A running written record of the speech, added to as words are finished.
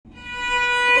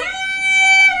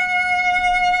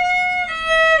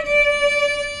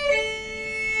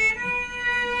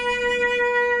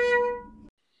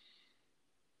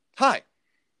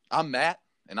I'm Matt,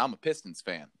 and I'm a Pistons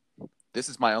fan. This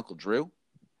is my Uncle Drew.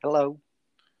 Hello.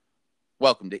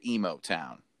 Welcome to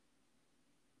E-MoTown.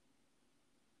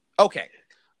 Okay,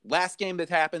 last game that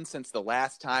happened since the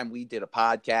last time we did a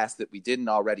podcast that we didn't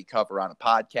already cover on a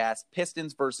podcast,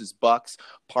 Pistons versus Bucks,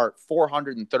 part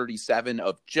 437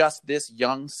 of just this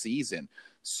young season.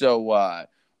 So I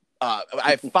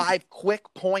have 5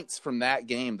 quick points from that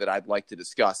game that I'd like to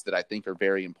discuss that I think are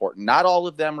very important. Not all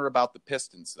of them are about the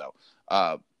Pistons, though.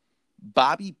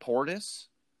 Bobby Portis,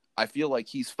 I feel like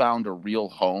he's found a real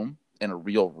home and a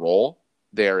real role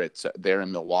there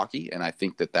in Milwaukee, and I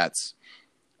think that's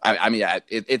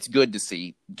it's good to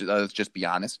see. Let's just be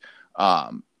honest.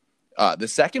 The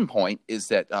second point is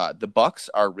that the Bucks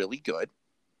are really good.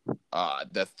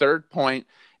 The third point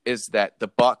is that the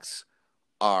Bucks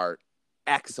are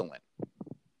excellent.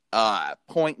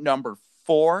 Point number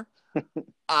 4,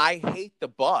 I hate the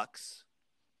Bucks.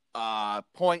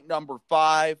 Point number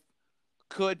 5,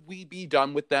 could we be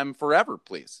done with them forever,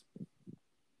 please?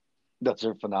 Those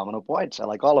are phenomenal points. I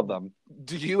like all of them.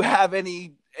 Do you have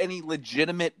any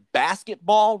legitimate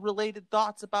basketball-related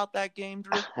thoughts about that game,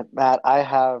 Drew? Matt, I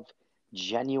have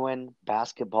genuine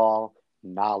basketball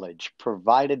knowledge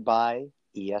provided by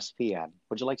ESPN.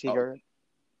 Would you like to hear it?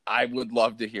 I would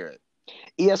love to hear it.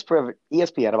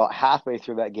 ESPN, about halfway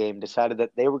through that game, decided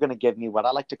that they were going to give me what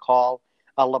I like to call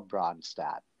a LeBron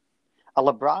stat. A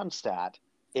LeBron stat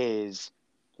is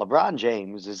LeBron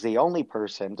James is the only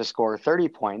person to score 30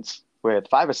 points with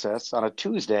 5 assists on a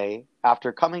Tuesday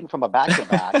after coming from a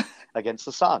back-to-back against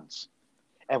the Suns.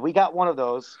 And we got one of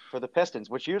those for the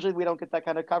Pistons, which usually we don't get that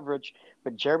kind of coverage.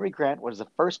 But Jeremy Grant was the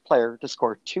first player to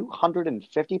score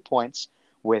 250 points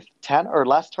with 10 or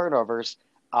less turnovers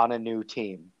on a new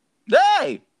team.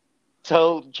 Hey!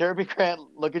 So, Jeremy Grant,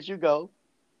 look at you go.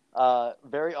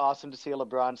 Very awesome to see a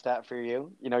LeBron stat for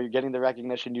you. You know, you're getting the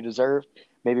recognition you deserve.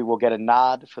 Maybe we'll get a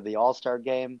nod for the All-Star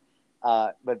game.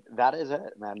 But that is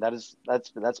it, man. That's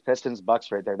Pistons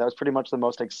Bucks right there. That was pretty much the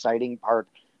most exciting part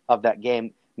of that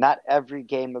game. Not every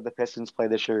game that the Pistons play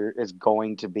this year is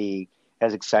going to be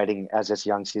as exciting as this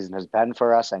young season has been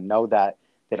for us. I know that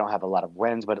they don't have a lot of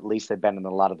wins, but at least they've been in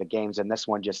a lot of the games, and this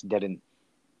one just didn't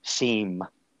seem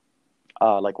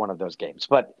like one of those games.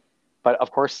 But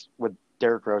of course, with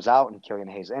Derrick Rose out and Killian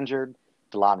Hayes injured,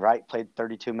 DeLon Wright played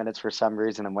 32 minutes for some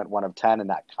reason and went 1 of 10, and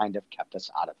that kind of kept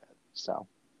us out of it. So,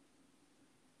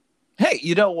 hey,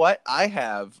 you know what? I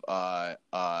have a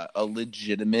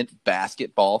legitimate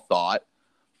basketball thought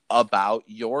about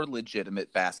your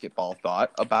legitimate basketball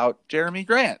thought about Jeremy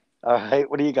Grant. All right,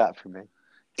 what do you got for me?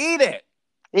 Eat it.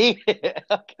 Eat it.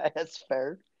 Okay, that's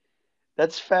fair.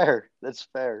 That's fair.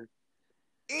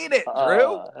 Eat it,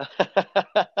 Drew.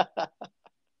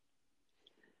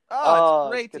 It's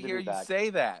great to hear you say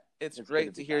that. It's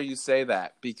great to hear you say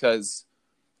that because,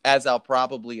 as I'll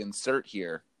probably insert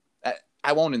here,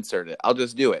 I won't insert it. I'll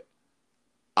just do it.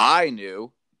 I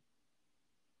knew.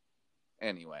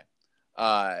 Anyway.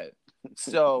 Okay.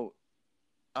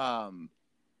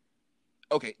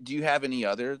 Do you have any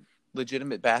other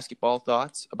legitimate basketball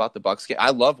thoughts about the Bucks game? I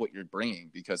love what you're bringing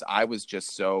because I was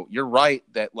just you're right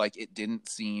that like it didn't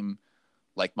seem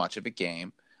like much of a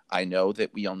game. I know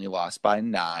that we only lost by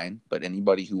 9, but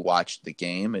anybody who watched the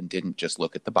game and didn't just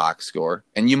look at the box score,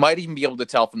 and you might even be able to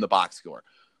tell from the box score,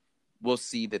 we'll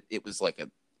see that it was like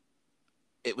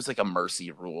a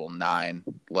mercy rule 9.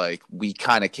 Like we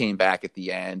kind of came back at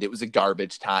the end. It was a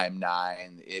garbage time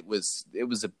 9.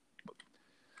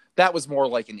 That was more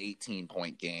like an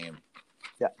 18-point game.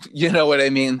 Yeah. You know what I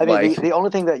mean? The only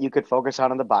thing that you could focus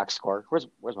on in the box score,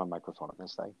 where's my microphone on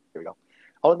this thing? Here we go.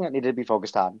 Only thing that needed to be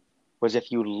focused on was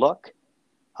if you look,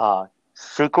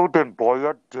 Sekou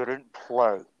didn't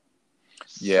play.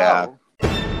 Yeah. So,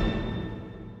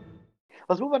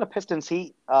 let's move on to Pistons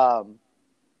Heat.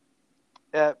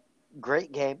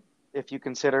 Great game if you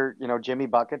consider, Jimmy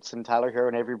Buckets and Tyler Hero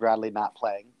and Avery Bradley not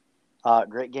playing.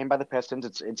 Great game by the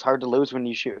Pistons. It's hard to lose when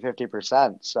you shoot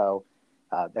 50%. So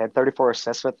they had 34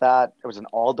 assists with that. It was an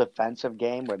all-defensive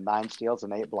game with 9 steals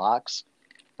and 8 blocks.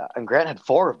 And Grant had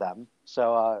 4 of them.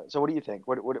 So what do you think?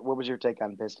 What was your take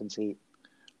on Pistons Heat?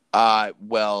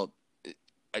 Well,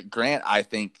 Grant, I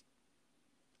think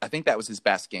that was his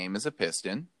best game as a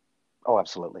Piston. Oh,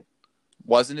 absolutely.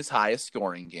 Wasn't his highest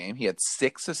scoring game. He had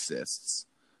 6 assists.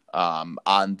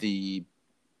 On the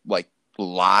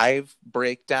live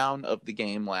breakdown of the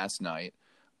game last night,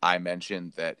 I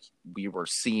mentioned that we were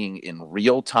seeing in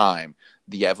real time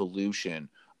the evolution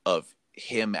of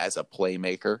him as a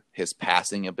playmaker, his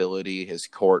passing ability, his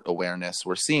court awareness.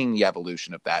 We're seeing the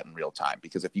evolution of that in real time,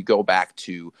 because if you go back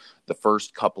to the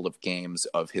first couple of games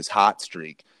of his hot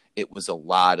streak, it was a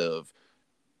lot of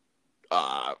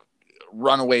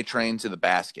runaway train to the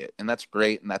basket, and that's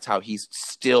great, and that's how he's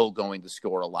still going to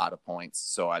score a lot of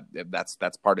points. So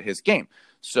that's part of his game.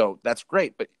 So that's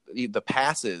great, but the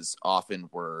passes often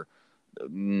were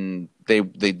they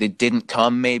didn't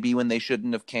come maybe when they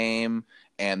shouldn't have came,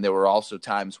 and there were also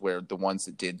times where the ones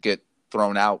that did get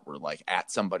thrown out were like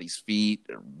at somebody's feet.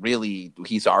 Really,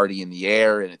 he's already in the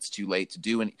air, and it's too late to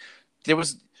do. And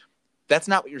that's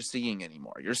not what you're seeing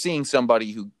anymore. You're seeing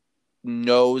somebody who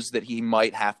knows that he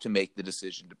might have to make the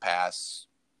decision to pass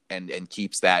and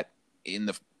keeps that in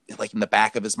the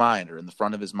back of his mind or in the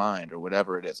front of his mind or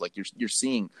whatever it is. Like you're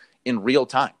seeing in real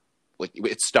time. Like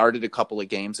it started a couple of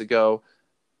games ago.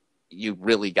 You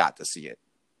really got to see it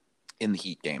in the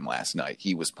Heat game last night.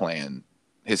 He was playing,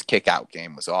 his kick out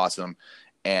game was awesome.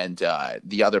 And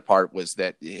the other part was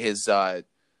that his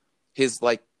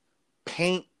like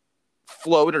paint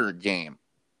floater game,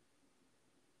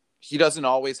 he doesn't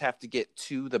always have to get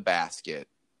to the basket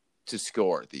to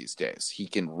score these days. He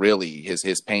can really,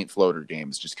 his paint floater game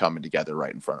is just coming together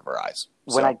right in front of our eyes.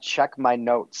 When I check my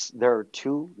notes, there are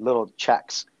 2 little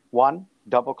checks. 1,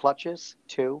 double clutches.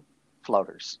 2,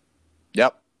 floaters.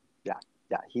 Yep.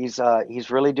 Yeah. He's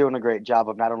really doing a great job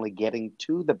of not only getting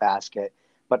to the basket,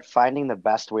 but finding the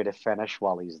best way to finish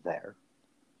while he's there.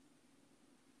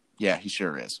 Yeah, he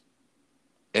sure is.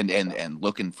 And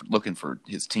looking for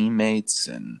his teammates.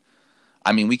 And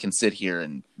I mean, we can sit here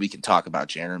and we can talk about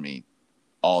Jeremy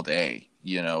all day,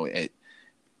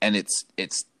 and it's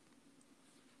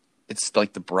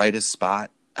like the brightest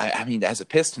spot. I mean, as a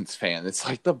Pistons fan, it's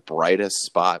like the brightest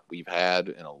spot we've had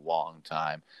in a long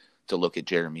time to look at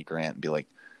Jeremy Grant and be like,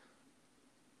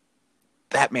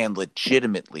 that man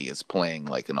legitimately is playing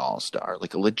like an all-star,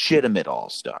 like a legitimate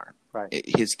all-star. Right.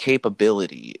 His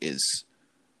capability is,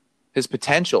 his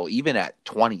potential, even at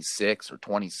 26 or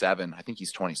 27, I think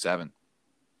he's 27,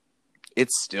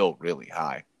 it's still really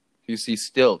high. He's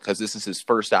still, because this is his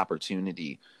first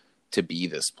opportunity to be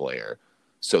this player.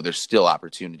 So there's still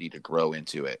opportunity to grow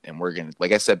into it. And we're going to,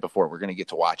 like I said before, we're going to get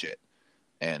to watch it.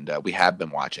 And we have been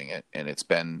watching it, and it's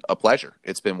been a pleasure.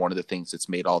 It's been one of the things that's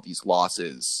made all these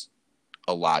losses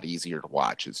a lot easier to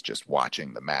watch, is just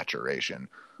watching the maturation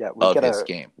of his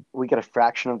game. We get a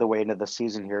fraction of the way into the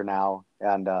season here now.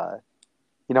 And,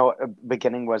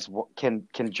 beginning was, can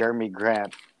Jeremy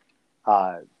Grant,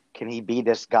 can he be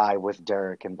this guy with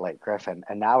Derek and Blake Griffin?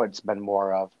 And now it's been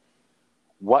more of,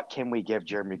 what can we give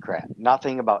Jeremy Grant?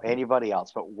 Nothing about anybody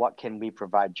else, but what can we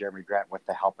provide Jeremy Grant with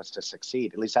to help us to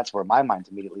succeed? At least that's where my mind's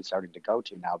immediately starting to go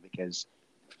to now, because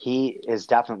he is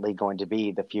definitely going to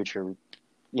be the future,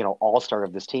 all-star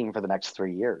of this team for the next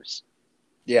 3 years.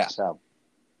 Yeah. So.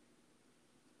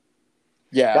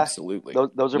 Yeah, absolutely.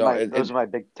 Those are my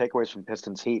big takeaways from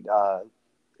Pistons Heat. I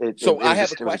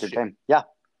have a question. Yeah.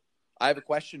 I have a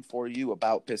question for you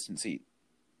about Pistons Heat.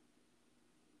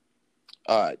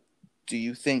 Do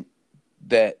you think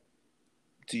that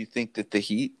the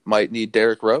Heat might need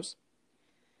Derrick Rose?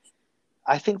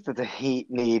 I think that the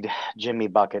Heat need Jimmy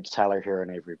Buckets, Tyler Hero,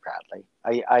 and Avery Bradley.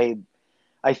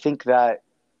 I think that,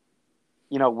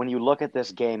 when you look at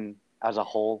this game as a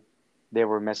whole, they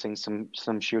were missing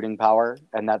some shooting power,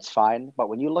 and that's fine. But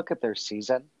when you look at their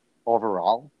season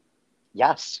overall,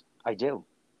 yes, I do.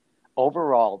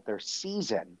 Overall, their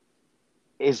season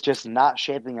is just not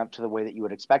shaping up to the way that you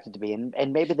would expect it to be.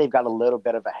 And maybe they've got a little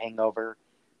bit of a hangover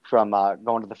from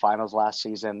going to the finals last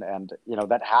season. And,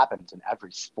 that happens in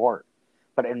every sport.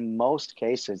 But in most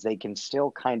cases, they can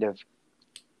still kind of,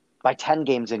 by 10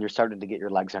 games in, you're starting to get your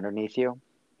legs underneath you.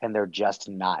 And they're just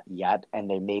not yet. And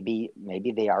they maybe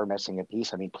they are missing a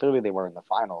piece. I mean, clearly they were in the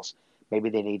finals.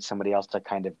 Maybe they need somebody else to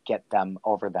kind of get them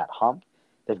over that hump.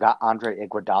 They've got Andre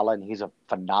Iguodala, and he's a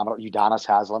phenomenal. Udonis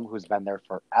Haslem, who's been there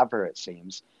forever, it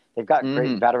seems. They've got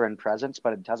great veteran presence,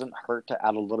 but it doesn't hurt to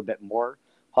add a little bit more,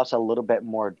 plus a little bit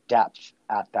more depth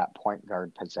at that point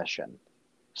guard position.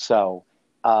 So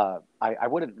I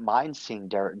wouldn't mind seeing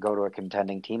Derek go to a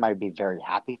contending team. I'd be very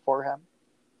happy for him.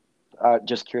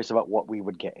 Just curious about what we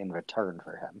would get in return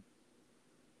for him.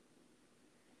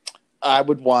 I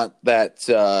would want that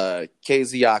KZ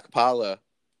Okpala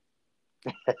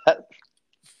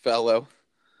fellow.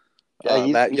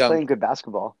 Yeah, he's playing good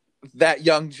basketball. That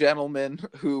young gentleman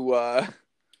who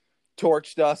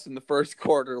torched us in the first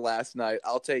quarter last night.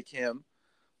 I'll take him.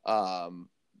 No,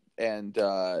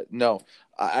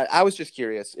 I was just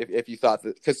curious if you thought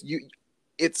that, because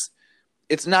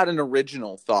it's not an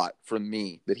original thought from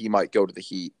me that he might go to the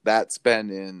Heat. That's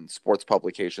been in sports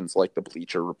publications like the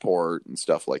Bleacher Report and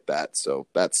stuff like that. So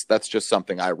that's just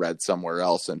something I read somewhere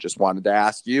else, and just wanted to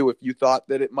ask you if you thought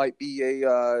that it might be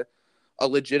a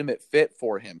legitimate fit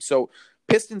for him. So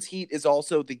Pistons Heat is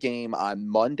also the game on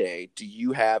Monday. Do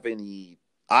you have any?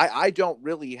 I don't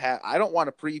really have. I don't want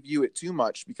to preview it too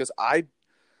much because I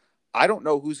don't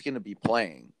know who's going to be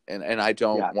playing, and I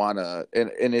don't want to.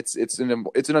 And it's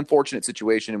an unfortunate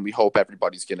situation, and we hope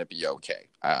everybody's going to be okay.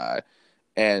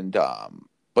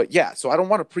 But yeah, so I don't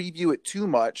want to preview it too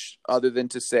much, other than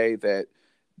to say that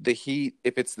the Heat,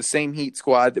 if it's the same Heat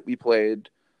squad that we played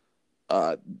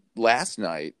last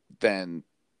night, then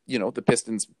the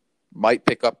Pistons might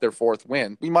pick up their fourth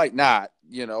win. We might not,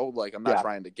 like I'm not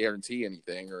trying to guarantee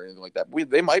anything or anything like that.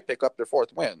 They might pick up their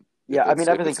fourth win. Yeah, I mean,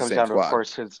 everything comes down to, of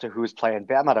course, as to who's playing.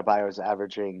 Bam Adebayo is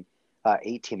averaging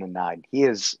 18 and 9. He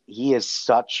is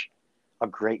such a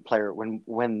great player.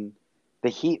 When the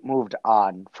Heat moved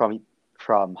on from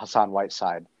Hassan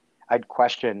Whiteside, I'd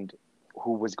questioned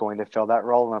who was going to fill that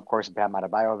role, and of course, Bam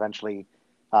Adebayo eventually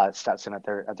steps in at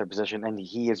their position, and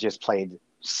he has just played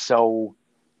so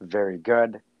very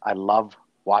good. I love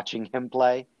watching him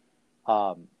play.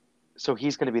 So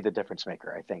he's going to be the difference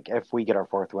maker, I think. If we get our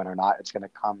fourth win or not, it's going to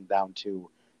come down to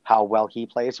how well he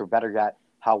plays, or better yet,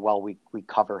 how well we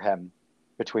cover him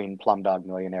between Plum Dog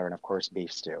Millionaire and, of course,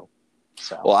 Beef Stew.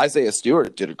 So. Well, Isaiah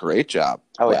Stewart did a great job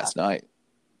last night.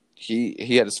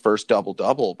 He had his first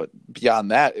double-double, but beyond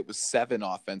that, it was 7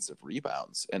 offensive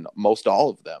rebounds, and most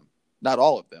all of them, not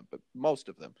all of them, but most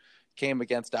of them, came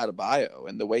against Adebayo.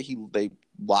 And the way they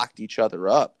locked each other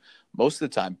up, most of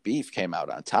the time, Beef came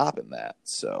out on top in that.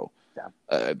 So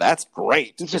that's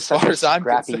great. He's just such a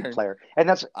scrappy player. And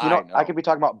that's, I could be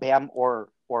talking about Bam or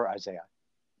Isaiah.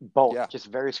 Both, just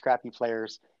very scrappy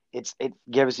players. It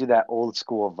gives you that old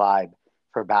school vibe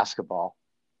for basketball.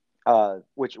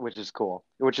 Which is cool,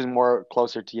 which is more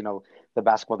closer to, the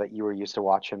basketball that you were used to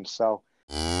watching. So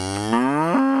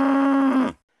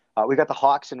we got the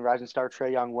Hawks and Rising Star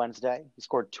Trae Young Wednesday. He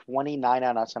scored 29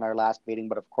 on us in our last meeting,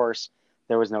 but of course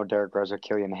there was no Derrick Rose or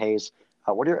Killian Hayes.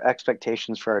 What are your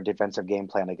expectations for our defensive game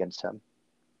plan against him?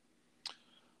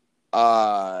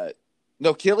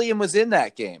 No, Killian was in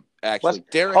that game. Actually,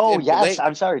 Derrick. Yes,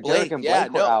 I'm sorry. Derrick and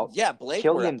Blake were out. Yeah, Blake.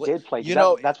 Killian did play.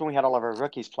 That's when we had all of our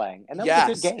rookies playing, and that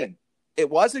was a good game.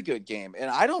 It was a good game, and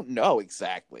I don't know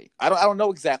exactly. I don't know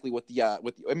exactly what the I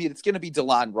mean, it's going to be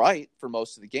DeLon Wright for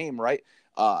most of the game, right?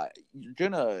 You're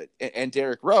gonna and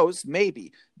Derrick Rose,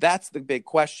 maybe. That's the big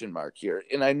question mark here.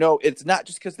 And I know it's not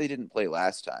just because they didn't play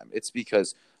last time. It's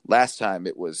because last time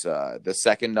it was the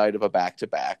second night of a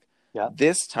back-to-back. Yeah.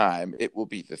 This time, it will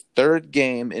be the third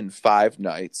game in 5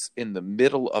 nights in the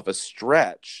middle of a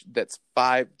stretch that's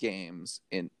 5 games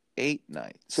in 8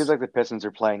 nights. Seems like the Pistons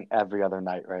are playing every other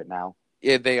night right now.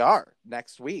 Yeah, they are.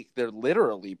 Next week, they're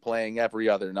literally playing every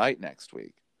other night next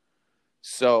week.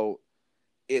 So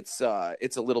it's a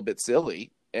little bit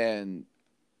silly, and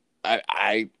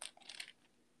I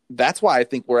that's why I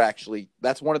think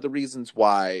that's one of the reasons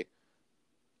why.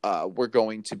 I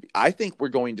think we're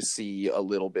going to see a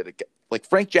little bit of, like,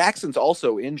 Frank Jackson's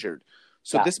also injured.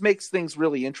 So this makes things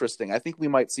really interesting. I think we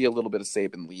might see a little bit of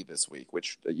Saban Lee this week,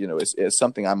 which, is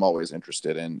something I'm always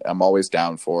interested in. I'm always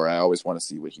down for. I always want to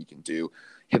see what he can do.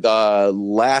 The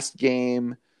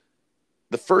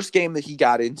first game that he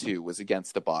got into was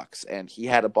against the Bucks, and he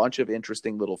had a bunch of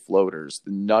interesting little floaters.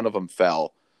 None of them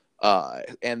fell. But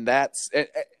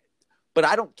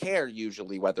I don't care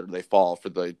usually whether they fall for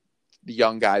the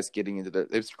young guys getting into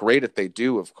it's great if they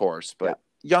do, of course, but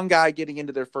young guy getting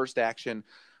into their first action,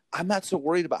 I'm not so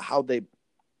worried about how they,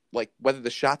 like, whether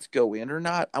the shots go in or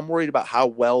not. I'm worried about how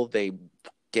well they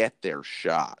get their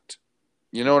shot.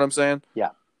 You know what I'm saying? Yeah.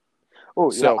 Oh,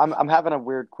 so I'm having a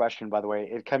weird question, by the way.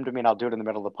 It came to me, and I'll do it in the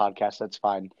middle of the podcast. That's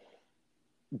fine.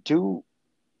 Do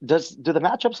the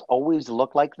matchups always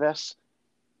look like this,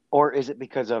 or is it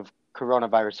because of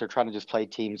coronavirus? They're trying to just play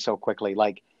teams so quickly.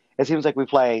 Like, it seems like we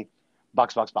play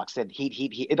Bucks, then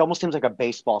Heat. It almost seems like a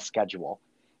baseball schedule.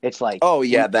 It's like,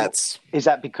 is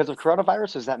that because of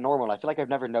coronavirus? Or is that normal? I feel like I've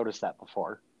never noticed that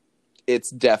before. It's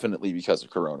definitely because of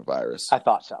coronavirus. I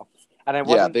thought so, and I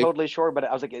wasn't totally sure, but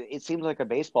I was like, it seems like a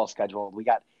baseball schedule. We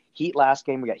got Heat last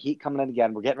game, we got Heat coming in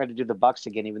again. We're getting ready to do the Bucks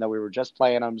again, even though we were just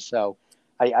playing them. So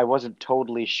I wasn't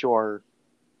totally sure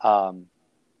what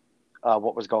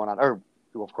was going on. Or,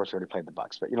 well, of course, we already played the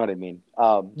Bucks, but you know what I mean.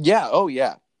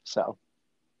 So.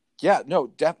 Yeah, no,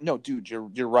 dude,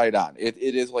 you're right on. It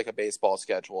is like a baseball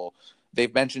schedule.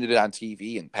 They've mentioned it on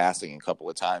TV in passing a couple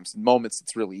of times. In moments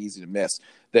it's really easy to miss.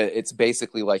 That it's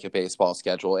basically like a baseball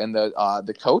schedule, and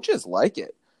the coaches like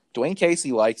it. Dwayne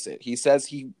Casey likes it. He says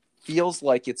he feels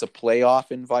like it's a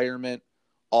playoff environment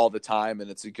all the time, and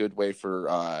it's a good way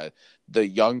for the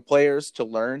young players to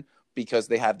learn. because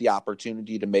they have the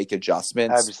opportunity to make I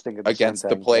adjustments was thinking the against same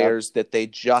the thing. players that they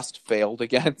just failed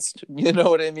against. You know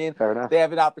what I mean? Fair enough. They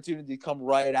have an opportunity to come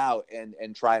right out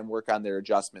and try and work on their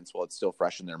adjustments while it's still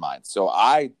fresh in their minds. So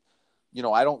I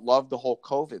don't love the whole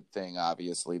COVID thing,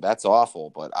 obviously. That's awful,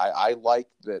 but I like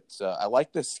that. I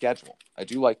like this schedule. I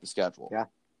do like the schedule. Yeah.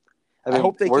 I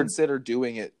hope they consider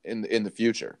doing it in the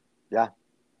future. Yeah.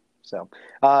 So,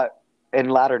 in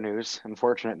latter news,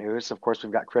 unfortunate news, of course,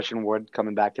 we've got Christian Wood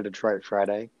coming back to Detroit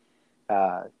Friday.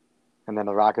 And then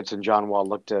the Rockets and John Wall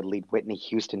look to lead Whitney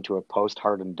Houston to a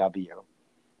post-Harden W.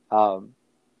 What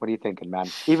are you thinking, man?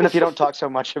 Even if you don't talk so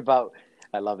much about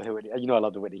 – I love the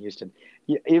Whitney Houston.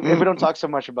 If we don't talk so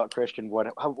much about Christian Wood,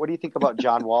 what do you think about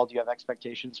John Wall? Do you have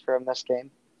expectations for him this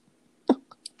game?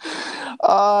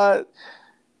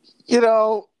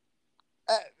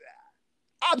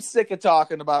 I'm sick of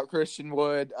talking about Christian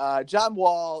Wood. John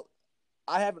Wall,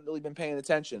 I haven't really been paying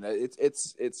attention.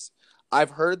 I've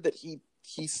heard that he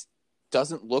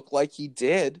doesn't look like he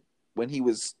did when he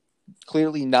was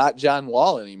clearly not John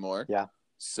Wall anymore. Yeah.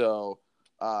 So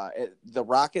the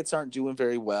Rockets aren't doing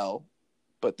very well,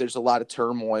 but there's a lot of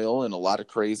turmoil and a lot of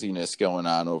craziness going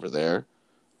on over there.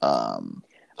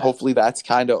 Hopefully that's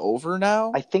kind of over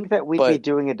now. I think that we'd be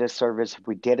doing a disservice if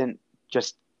we didn't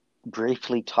just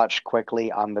briefly touch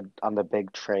quickly on the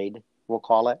big trade, we'll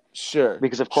call it. Sure.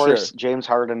 Because, of course, James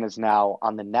Harden is now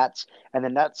on the Nets, and the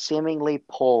Nets seemingly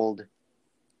pulled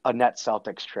a Nets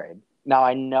Celtics trade. Now,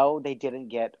 I know they didn't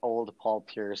get old Paul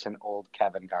Pierce and old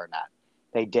Kevin Garnett.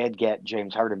 They did get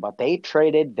James Harden, but they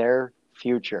traded their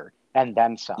future and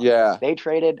then some. Yeah. They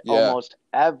traded almost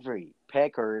every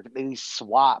pick, or they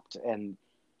swapped, and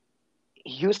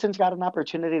Houston's got an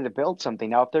opportunity to build something.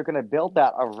 Now, if they're going to build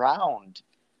that around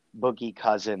Boogie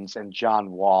Cousins and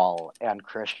John Wall and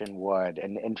Christian Wood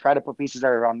and try to put pieces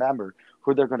around them, or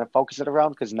who they're going to focus it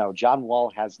around, because no, John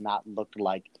Wall has not looked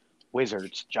like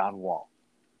Wizards John Wall.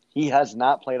 He has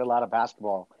not played a lot of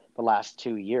basketball the last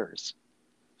 2 years.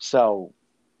 So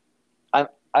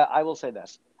I will say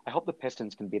this. I hope the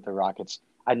Pistons can beat the Rockets.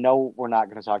 I know we're not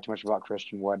going to talk too much about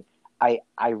Christian Wood. I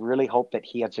really hope that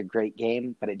he has a great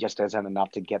game, but it just isn't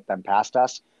enough to get them past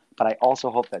us. But I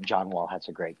also hope that John Wall has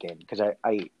a great game, because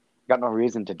I got no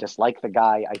reason to dislike the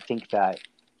guy. I think that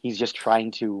he's just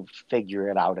trying to figure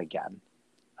it out again.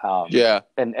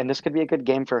 And this could be a good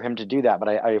game for him to do that, but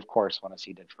I of course want to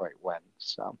see Detroit win.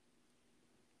 So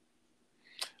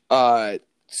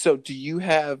do you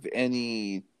have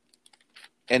any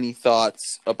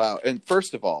thoughts about, and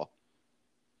first of all,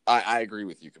 I agree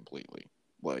with you completely.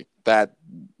 Like that,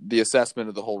 the assessment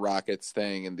of the whole Rockets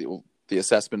thing and the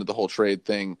assessment of the whole trade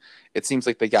thing, it seems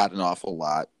like they got an awful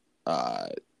lot.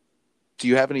 Do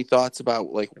you have any thoughts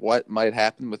about like what might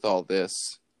happen with all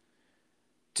this?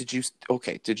 Did you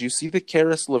see the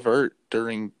Karis LeVert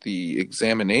during the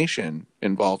examination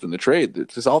involved in the trade?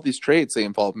 Because all these trades, they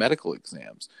involve medical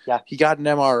exams. Yeah. He got an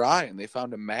MRI and they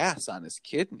found a mass on his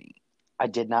kidney. I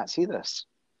did not see this.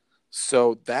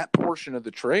 So that portion of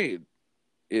the trade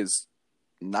is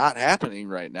not happening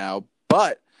right now.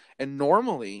 And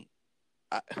normally,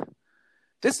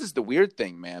 this is the weird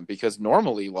thing, man, because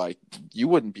normally, like, you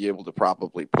wouldn't be able to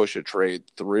probably push a trade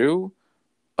through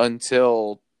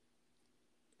until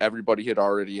everybody had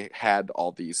already had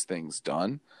all these things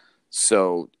done.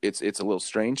 So it's a little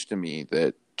strange to me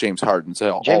that James Harden's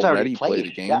already played a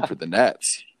game for the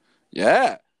Nets.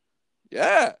 Yeah.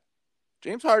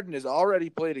 James Harden has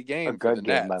already played a game for the Nets. A good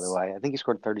game, by the way. I think he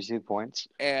scored 32 points.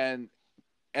 And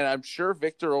I'm sure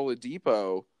Victor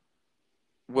Oladipo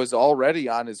was already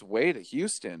on his way to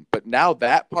Houston. But now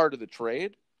that part of the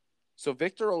trade, so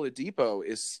Victor Oladipo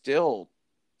is still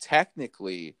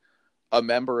technically a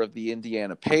member of the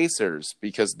Indiana Pacers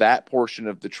because that portion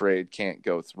of the trade can't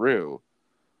go through.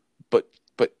 But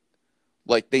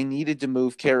like they needed to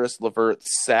move Karis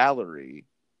LeVert's salary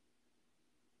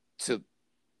to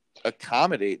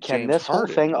accommodate James Harden. Can this whole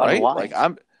thing unwind? Like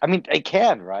it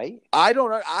can, right? I don't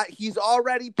know. He's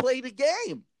already played a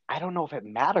game. I don't know if it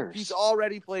matters. He's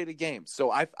already played a game.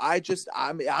 So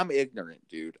I'm ignorant,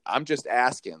 dude. I'm just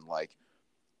asking, like,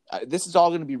 this is all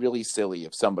going to be really silly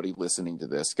if somebody listening to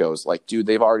this goes like, dude,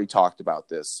 they've already talked about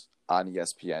this on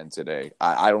ESPN today.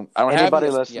 I don't Anybody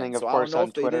have ESPN, listening, of course,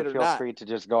 on Twitter, feel free to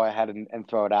just go ahead and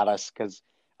throw it at us, because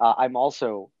I'm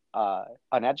also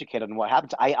uneducated on what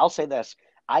happens. I'll say this.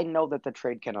 I know that the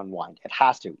trade can unwind. It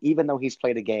has to. Even though he's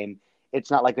played a game, it's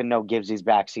not like a no givesies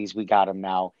backsies. We got him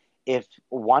now. If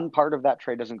one part of that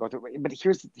trade doesn't go through, but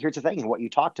here's the thing, what you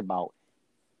talked about.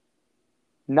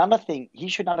 He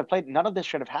should not have played. None of this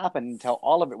should have happened until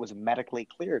all of it was medically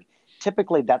cleared.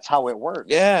 Typically, that's how it works.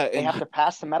 Yeah. They have to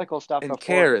pass the medical stuff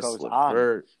before it goes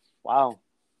on. Wow.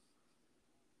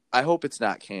 I hope it's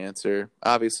not cancer.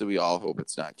 Obviously, we all hope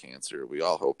it's not cancer. We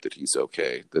all hope that he's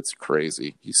okay. That's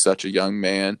crazy. He's such a young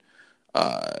man.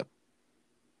 Uh,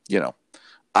 you know,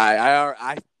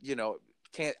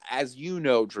 can't, as you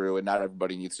know, Drew, and not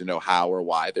everybody needs to know how or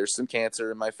why. There's some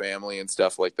cancer in my family and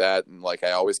stuff like that, and like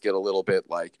I always get a little bit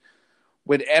like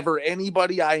whenever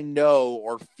anybody I know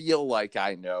or feel like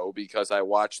I know because I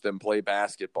watch them play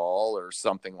basketball or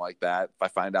something like that. If I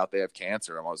find out they have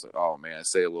cancer, I'm always like, oh man, I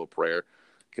say a little prayer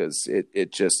because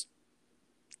it just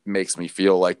makes me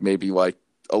feel like maybe like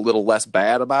a little less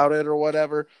bad about it or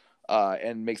whatever,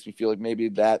 and makes me feel like maybe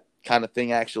that kind of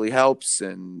thing actually helps,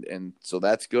 and so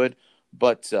that's good.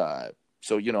 But so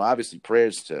obviously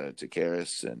prayers to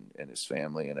Karras and his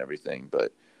family and everything.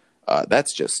 But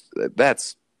that's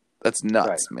nuts,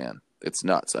 Right. man. It's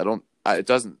nuts. It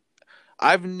doesn't.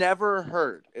 I've never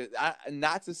heard.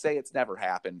 Not to say it's never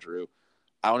happened, Drew.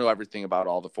 I don't know everything about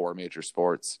all the four major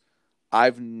sports.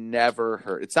 I've never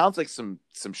heard. It sounds like some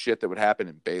shit that would happen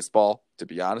in baseball. To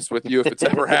be honest with you, if it's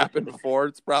ever happened before,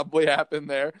 it's probably happened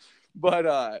there.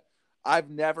 But I've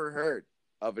never heard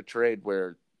of a trade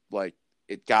where like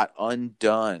it got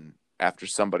undone after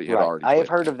somebody had Right. already I have played.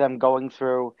 heard of them going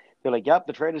through. They're like, "Yep,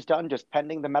 the trade is done, just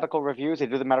pending the medical reviews." They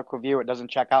do the medical review, it doesn't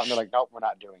check out, and they're like, "Nope, we're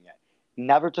not doing it."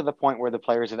 Never to the point where the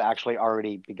players have actually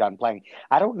already begun playing.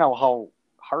 I don't know how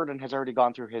Harden has already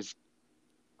gone through his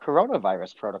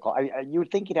coronavirus protocol. You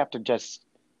would think he'd have to just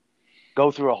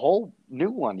go through a whole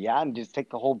new one, yeah, and just take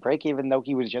the whole break, even though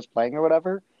he was just playing or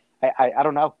whatever. I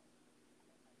don't know.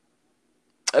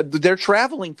 They're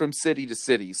traveling from city to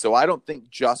city, so I don't think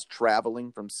just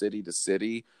traveling from city to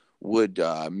city would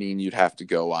mean you'd have to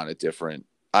go on a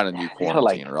new You gotta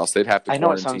quarantine, or else they'd have to I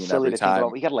know it sounds quarantine silly every to think about.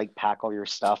 time. We gotta pack all your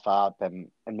stuff up,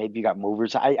 and maybe you got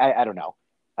movers. I don't know.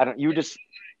 I don't. You just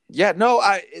Yeah, no,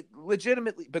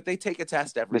 legitimately, but they take a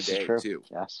test every This is day true. too.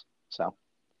 Yes. So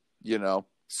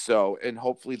So and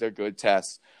hopefully they're good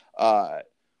tests. Uh,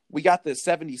 we got the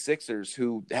 76ers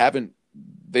who haven't.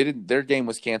 They didn't. Their game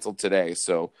was canceled today,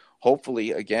 so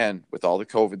hopefully, again, with all the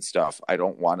COVID stuff, I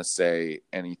don't want to say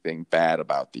anything bad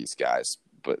about these guys,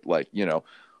 but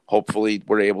hopefully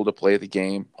we're able to play the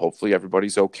game. Hopefully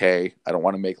everybody's okay. I don't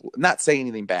want to not say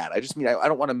anything bad. I just mean I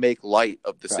don't want to make light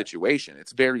of the right. situation.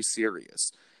 It's very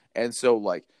serious, and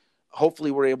so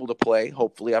hopefully we're able to play.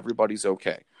 Hopefully everybody's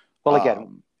okay. Well,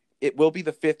 again, It will be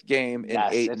the fifth game in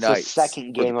yes, 8 it's the nights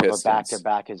second for the game of a Pistons.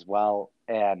 back-to-back as well,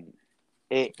 and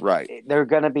Right. they're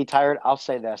going to be tired. I'll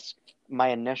say this: my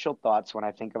initial thoughts when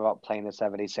I think about playing the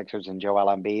 76ers and Joel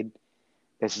Embiid,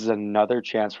 this is another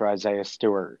chance for Isaiah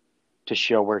Stewart to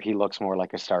show where he looks more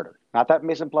like a starter. Not that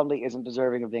Mason Plumlee isn't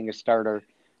deserving of being a starter,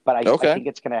 but I Okay. think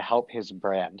it's going to help his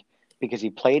brand because he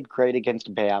played great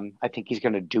against Bam. I think he's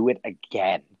going to do it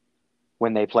again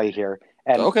when they play here.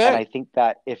 And Okay. I think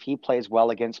that if he plays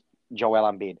well against Joel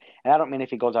Embiid, and I don't mean if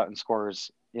he goes out and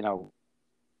scores,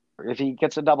 if he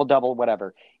gets a double-double,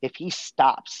 whatever. If he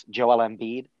stops Joel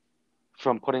Embiid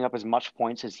from putting up as much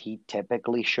points as he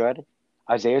typically should,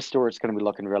 Isaiah Stewart's going to be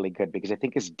looking really good because I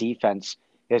think his defense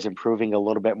is improving a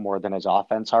little bit more than his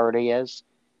offense already is.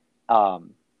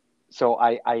 So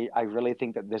I really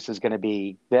think that this is going to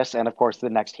be this, and of course the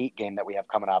next Heat game that we have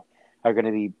coming up are going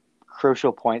to be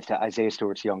crucial points to Isaiah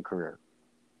Stewart's young career.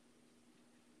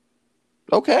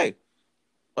 Okay.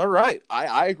 All right.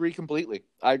 I agree completely.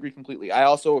 I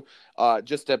also,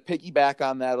 just to piggyback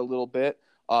on that a little bit,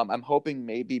 I'm hoping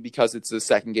maybe because it's the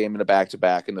second game in a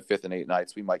back-to-back in the 5th and 8th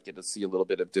nights, we might get to see a little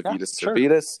bit of Yeah, Davidas sure.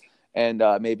 Servidis and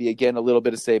maybe, again, a little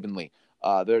bit of Saben Lee.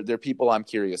 They're people I'm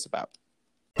curious about.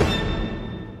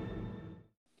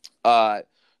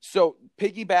 So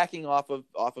piggybacking off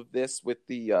of this with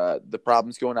the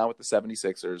problems going on with the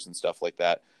 76ers and stuff like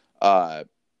that,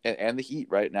 and the Heat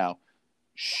right now,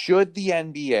 should the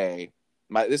NBA,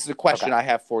 this is a question I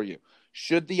have for you.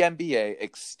 Should the NBA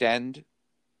extend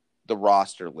the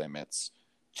roster limits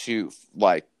to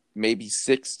maybe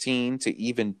 16 to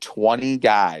even 20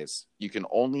 guys? You can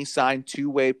only sign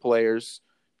two-way players,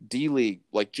 D-League,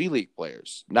 G League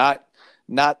players, not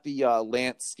the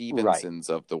Lance Stevensons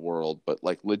of the world, but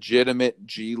legitimate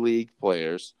G League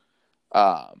players.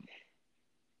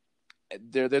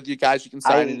 They're the guys you can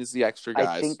sign in as the extra guys.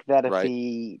 I think that if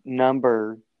the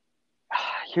number,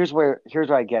 here's where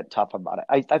I get tough about it.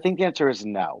 I think the answer is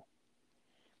no,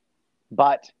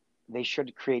 but they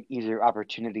should create easier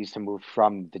opportunities to move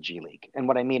from the G League. And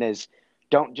what I mean is,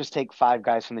 don't just take 5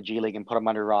 guys from the G League and put them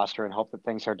under roster and hope that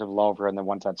things start to blow over, and then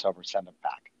once that's over, send them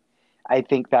back. I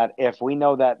think that if we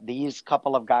know that these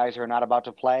couple of guys are not about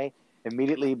to play,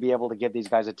 immediately be able to give these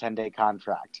guys a 10-day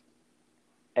contract.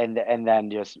 and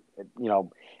then just,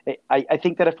 I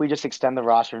think that if we just extend the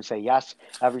roster and say, yes,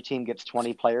 every team gets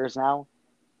 20 players now,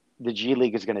 the G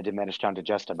League is going to diminish down to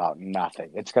just about nothing.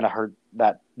 It's going to hurt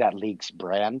that league's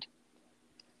brand.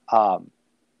 But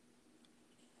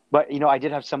I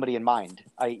did have somebody in mind.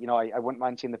 I wouldn't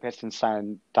mind seeing the Pistons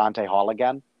sign Dante Hall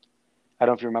again. I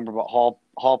don't know if you remember, but Hall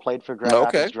played for Grand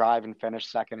Okay. Rapids Drive and finished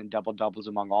second in double doubles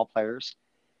among all players.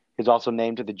 He's also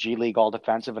named to the G League All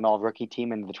Defensive and All Rookie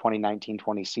team in the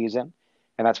 2019-20 season,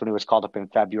 and that's when he was called up in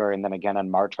February and then again in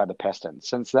March by the Pistons.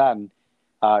 Since then,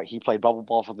 he played bubble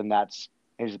ball for the Nets.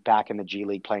 He's back in the G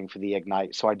League playing for the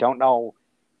Ignite. So I don't know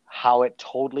how it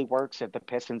totally works if the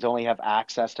Pistons only have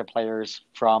access to players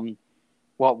from,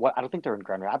 well, I don't think they're in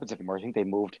Grand Rapids anymore. I think they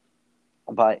moved.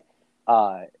 But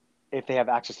if they have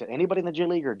access to anybody in the G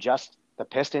League or just the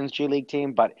Pistons G League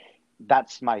team, but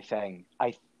that's my thing.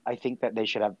 I think that they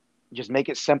should have just make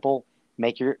it simple,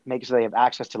 make it so they have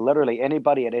access to literally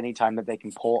anybody at any time that they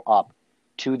can pull up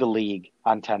to the league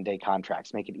on 10-day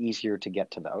contracts. Make it easier to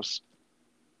get to those.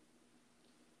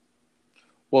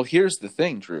 Well, here's the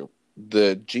thing, Drew.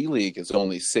 The G League is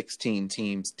only 16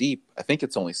 teams deep. I think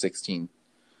it's only 16.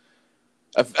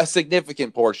 A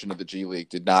significant portion of the G League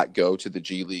did not go to the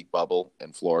G League bubble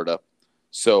in Florida.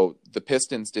 So the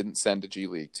Pistons didn't send a G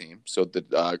League team. So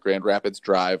the Grand Rapids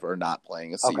Drive are not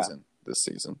playing a season this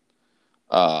season.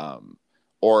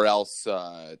 Or else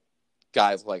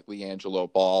guys like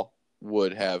LiAngelo Ball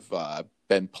would have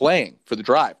been playing for the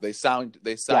Drive. They signed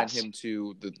him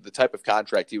to the type of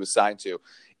contract he was signed to.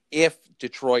 If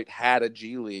Detroit had a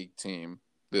G League team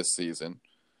this season,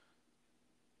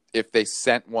 if they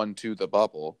sent one to the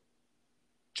bubble,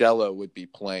 Jello would be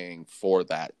playing for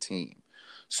that team.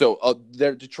 So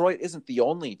Detroit isn't the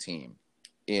only team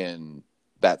in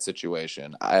that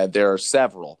situation. There are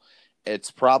several.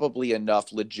 It's probably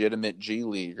enough legitimate G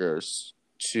Leaguers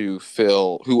to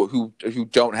fill who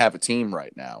don't have a team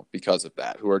right now because of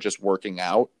that, who are just working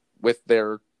out with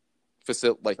their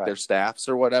their staffs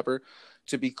or whatever,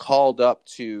 to be called up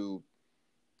to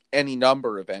any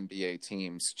number of NBA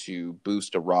teams to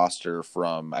boost a roster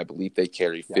from, I believe they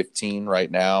carry 15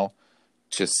 right now,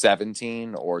 to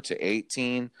 17 or to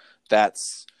 18.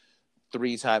 That's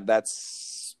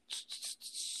that's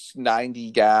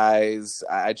 90 guys.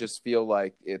 I just feel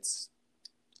like it's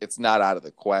not out of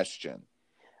the question.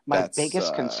 My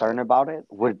biggest concern about it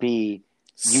would be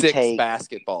six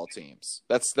basketball teams.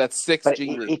 That's six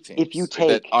G League teams. If you take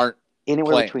that aren't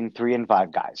anywhere playing between 3 and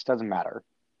 5 guys, doesn't matter,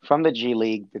 from the G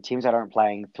League, the teams that aren't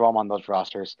playing, throw them on those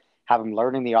rosters, have them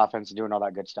learning the offense and doing all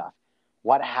that good stuff.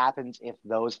 What happens if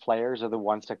those players are the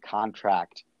ones to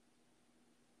contract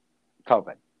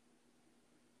COVID?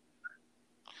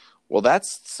 Well,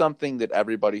 that's something that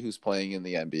everybody who's playing in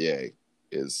the NBA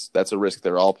that's a risk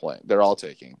they're all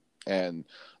taking. And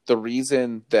the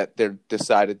reason that they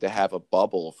decided to have a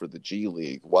bubble for the G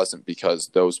League wasn't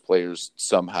because those players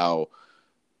somehow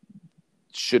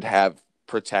should have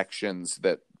protections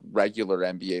that regular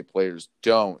NBA players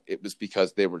don't. It was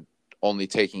because they were only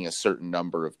taking a certain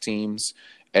number of teams,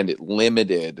 and it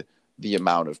limited the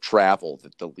amount of travel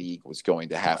that the league was going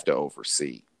to have to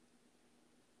oversee.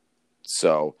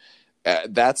 So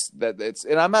and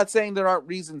I'm not saying there aren't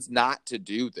reasons not to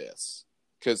do this,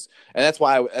 and that's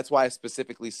why I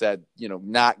specifically said,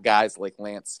 not guys like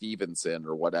Lance Stevenson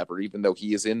or whatever, even though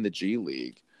he is in the G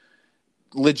League,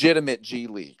 legitimate G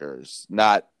Leaguers,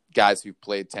 not guys who've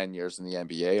played 10 years in the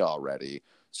NBA already,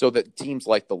 so that teams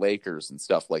like the Lakers and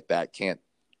stuff like that can't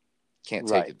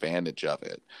take advantage of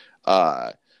it.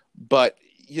 But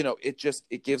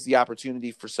it gives the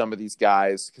opportunity for some of these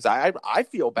guys, because I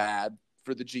feel bad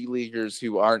for the G Leaguers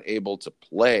who aren't able to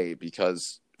play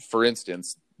because, for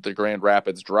instance, the Grand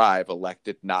Rapids Drive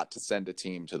elected not to send a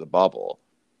team to the bubble.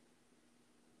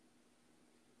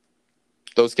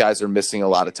 Those guys are missing a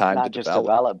lot of time to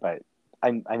develop. But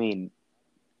I mean,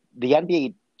 the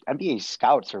NBA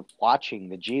scouts are watching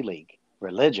the G League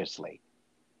religiously.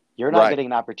 You're not getting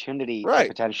an opportunity to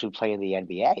potentially play in the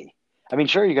NBA. I mean,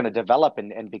 sure, you're going to develop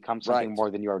and become something more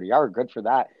than you already are. Good for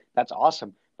that. That's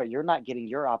awesome. But you're not getting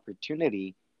your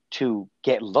opportunity to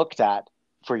get looked at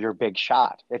for your big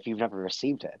shot if you've never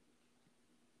received it.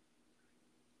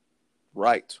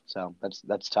 Right. So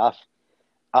that's tough.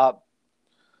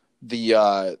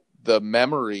 The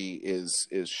memory is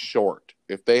short.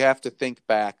 If they have to think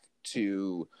back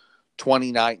to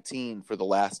 2019 for the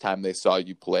last time they saw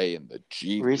you play in the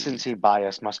G League, recency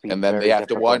bias must be, and then very they have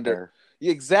to wonder. There.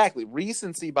 Exactly.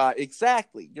 Recency bias.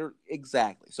 Exactly.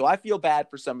 So I feel bad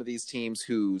for some of these teams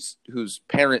whose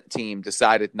parent team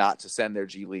decided not to send their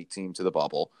G League team to the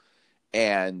bubble,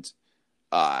 and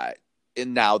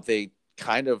now they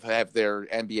kind of have their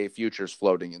NBA futures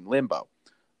floating in limbo.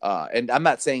 And I'm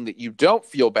not saying that you don't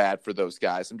feel bad for those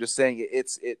guys. I'm just saying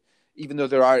even though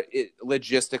there are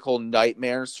logistical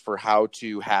nightmares for how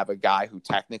to have a guy who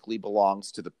technically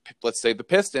belongs to let's say the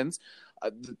Pistons,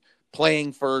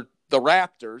 playing for the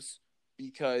Raptors,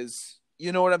 because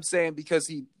you know what I'm saying? Because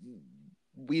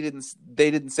they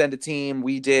didn't send a team,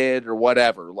 we did, or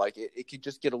whatever. Like it could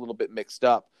just get a little bit mixed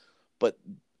up. But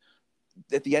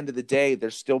at the end of the day,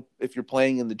 there's still, if you're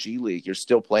playing in the G League, you're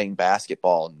still playing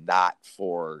basketball, not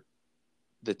for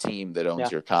the team that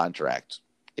owns your contract.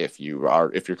 If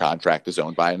your contract is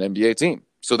owned by an NBA team,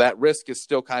 so that risk is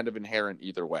still kind of inherent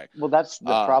either way. Well, that's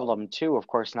the problem too. Of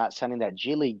course, not sending that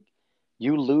G League,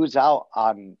 you lose out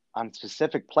on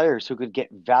specific players who could get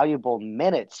valuable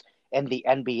minutes in the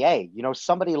NBA. You know,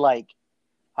 somebody like,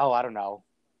 I don't know,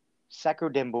 Sekou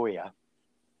Dembuya.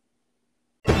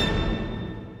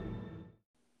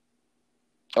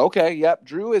 Okay, yep.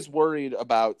 Drew is worried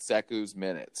about Sekou's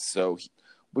minutes, so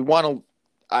we want to.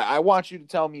 I want you to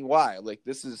tell me why. Like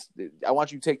I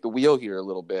want you to take the wheel here a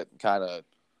little bit and kind of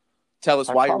tell us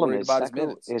why you're worried about his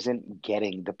minutes. Isn't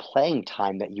getting the playing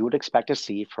time that you would expect to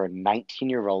see for a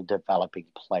 19-year-old developing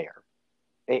player.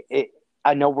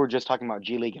 I know we're just talking about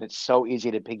G League, and it's so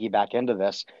easy to piggyback into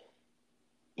this.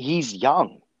 He's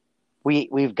young.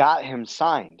 We've got him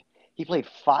signed. He played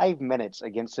 5 minutes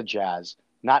against the Jazz,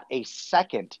 not a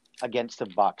second against the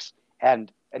Bucks,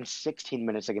 and 16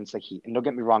 minutes against the Heat. And don't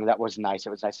get me wrong, that was nice. It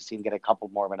was nice to see him get a couple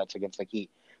more minutes against the Heat.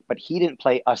 But he didn't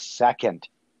play a second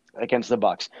against the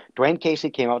Bucks. Dwayne Casey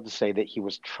came out to say that he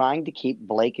was trying to keep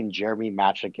Blake and Jeremy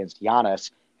matched against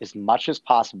Giannis as much as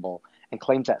possible, and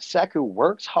claims that Sekou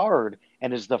works hard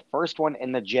and is the first one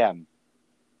in the gym,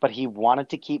 but he wanted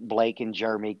to keep Blake and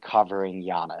Jeremy covering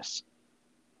Giannis.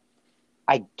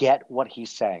 I get what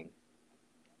he's saying.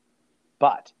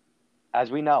 But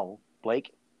as we know,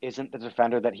 Blake isn't the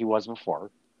defender that he was before.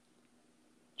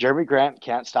 Jeremy Grant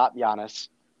can't stop Giannis.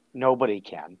 Nobody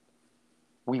can.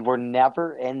 We were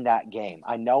never in that game.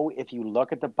 I know if you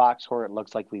look at the box score, it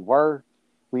looks like we were.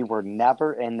 We were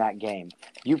never in that game.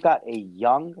 You've got a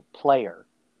young player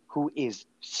who is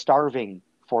starving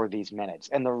for these minutes.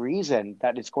 And the reason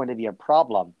that it's going to be a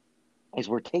problem is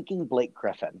we're taking Blake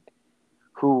Griffin,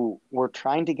 who we're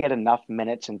trying to get enough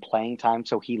minutes and playing time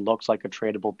so he looks like a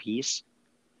tradable piece.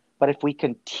 But if we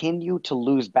continue to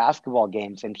lose basketball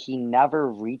games and he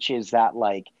never reaches that,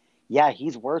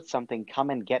 he's worth something, come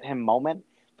and get him moment,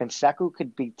 then Sekou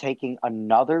could be taking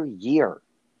another year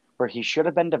where he should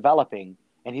have been developing,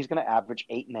 and he's going to average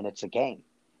 8 minutes a game.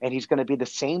 And he's going to be the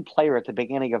same player at the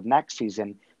beginning of next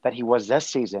season that he was this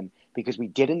season, because we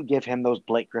didn't give him those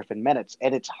Blake Griffin minutes.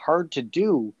 And it's hard to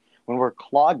do when we're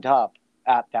clogged up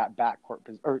at that backcourt,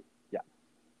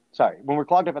 when we're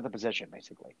clogged up at the position,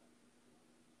 basically.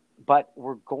 But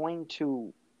we're going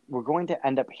to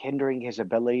end up hindering his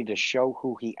ability to show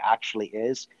who he actually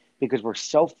is, because we're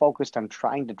so focused on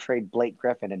trying to trade Blake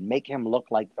Griffin and make him look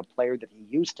like the player that he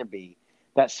used to be,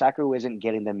 that Sekou isn't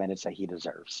getting the minutes that he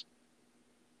deserves.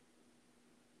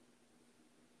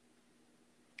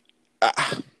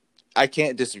 I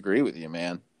can't disagree with you,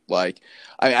 man.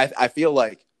 I feel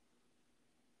like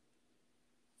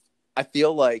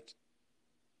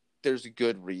there's a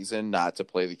good reason not to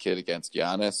play the kid against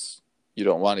Giannis. You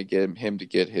don't want to get him to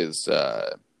get his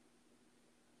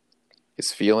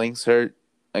feelings hurt,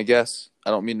 I guess.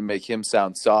 I don't mean to make him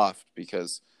sound soft,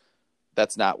 because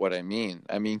that's not what I mean.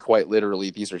 I mean, quite literally,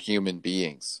 these are human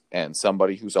beings, and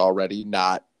somebody who's already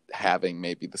not having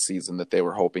maybe the season that they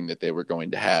were hoping that they were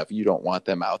going to have, you don't want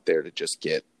them out there to just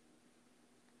get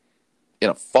in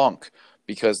a funk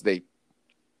because they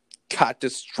got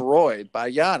destroyed by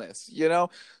Giannis, you know?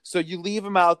 So you leave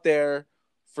him out there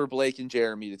for Blake and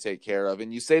Jeremy to take care of.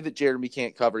 And you say that Jeremy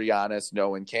can't cover Giannis. No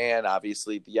one can.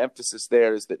 Obviously, the emphasis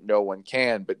there is that no one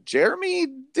can. But Jeremy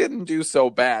didn't do so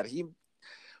bad.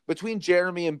 Between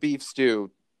Jeremy and Beef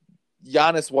Stew,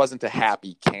 Giannis wasn't a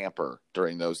happy camper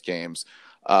during those games.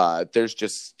 There's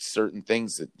just certain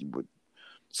things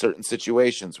certain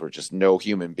situations where just no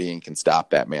human being can stop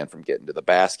that man from getting to the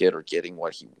basket or getting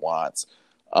what he wants.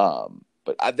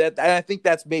 But I think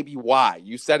that's maybe why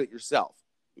you said it yourself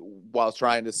while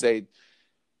trying to say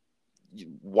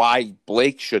why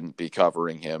Blake shouldn't be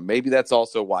covering him. Maybe that's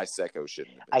also why Sekou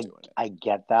shouldn't have been doing it. I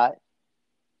get that.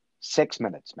 6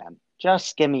 minutes, man.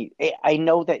 Just give me. I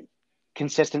know that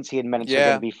consistency in minutes are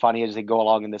going to be funny as they go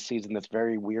along in this season. This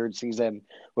very weird season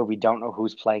where we don't know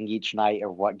who's playing each night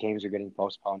or what games are getting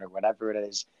postponed or whatever it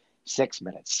is. 6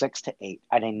 minutes, 6 to 8.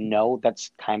 And I know that's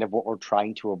kind of what we're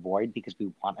trying to avoid because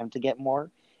we want him to get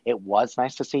more. It was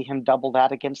nice to see him double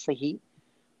that against the Heat.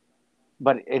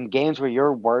 But in games where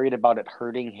you're worried about it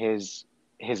hurting his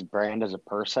brand as a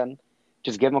person,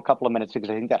 just give him a couple of minutes because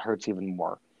I think that hurts even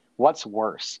more. What's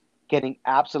worse, getting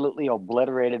absolutely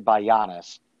obliterated by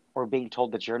Giannis or being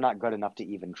told that you're not good enough to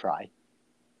even try?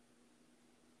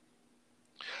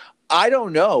 I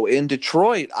don't know. In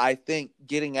Detroit, I think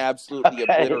getting absolutely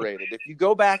obliterated. If you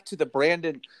go back to the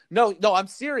Brandon, no, I'm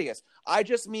serious. I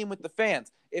just mean with the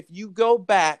fans. If you go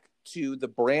back to the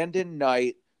Brandon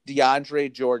Knight,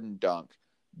 DeAndre Jordan dunk,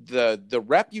 the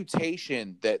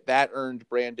reputation that earned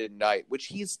Brandon Knight, which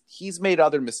he's made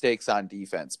other mistakes on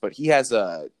defense, but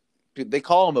they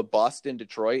call him a bust in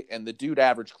Detroit, and the dude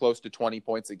averaged close to 20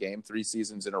 points a game 3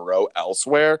 seasons in a row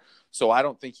elsewhere. So I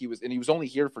don't think he was, and he was only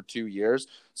here for 2 years.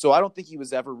 So I don't think he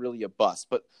was ever really a bust.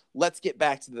 But let's get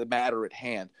back to the matter at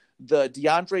hand. The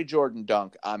DeAndre Jordan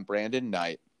dunk on Brandon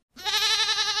Knight.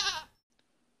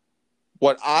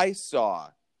 What I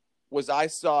saw was a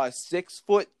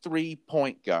 6'3"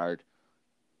 point guard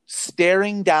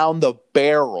staring down the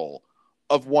barrel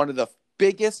of one of the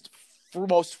biggest,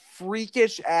 most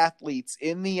freakish athletes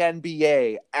in the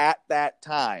NBA at that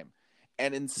time.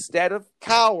 And instead of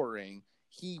cowering,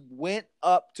 he went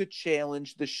up to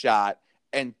challenge the shot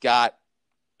and got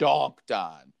donked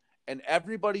on. And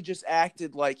everybody just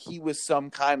acted like he was some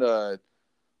kind of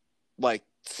like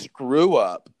screw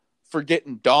up for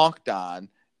getting donked on,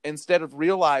 instead of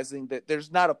realizing that there's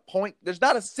not a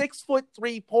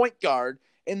 6'3" point guard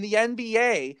in the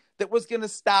NBA that was going to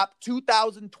stop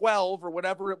 2012 or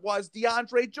whatever it was,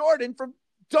 DeAndre Jordan from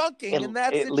dunking in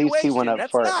that situation. At least he went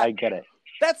up for it. I get it.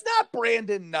 That's not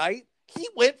Brandon Knight. He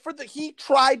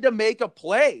tried to make a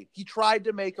play.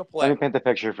 Let me paint the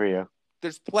picture for you.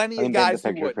 There's plenty of guys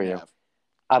who wouldn't have.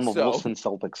 I'm a Boston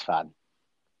Celtics fan.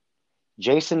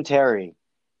 Jason Terry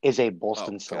is a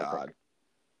Boston Celtic. God.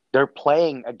 They're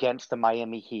playing against the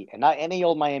Miami Heat, and not any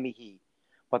old Miami Heat,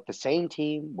 but the same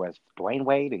team with Dwayne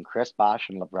Wade and Chris Bosh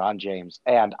and LeBron James.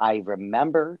 And I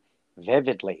remember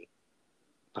vividly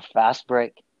the fast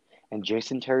break and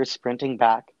Jason Terry sprinting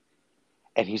back,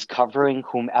 and he's covering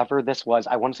whomever this was.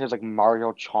 I want to say it was like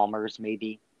Mario Chalmers,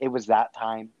 maybe. It was that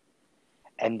time.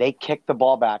 And they kicked the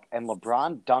ball back, and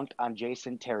LeBron dunked on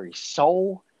Jason Terry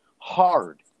so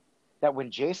hard that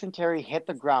when Jason Terry hit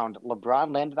the ground,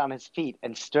 LeBron landed on his feet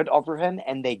and stood over him,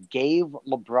 and they gave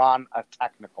LeBron a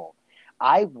technical.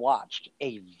 I watched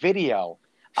a video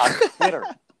on Twitter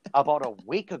about a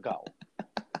week ago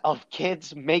of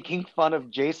kids making fun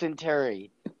of Jason Terry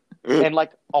in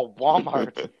like a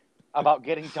Walmart about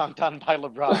getting dunked on by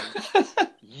LeBron.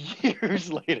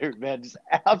 Years later, man, just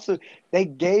absolutely, they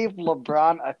gave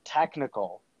LeBron a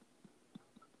technical.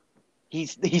 He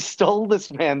stole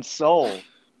this man's soul.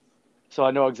 So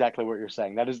I know exactly what you're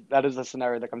saying. That is a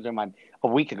scenario that comes to mind. A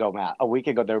week ago, Matt. A week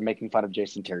ago, they were making fun of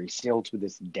Jason Terry. Still to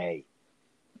this day.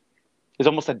 It's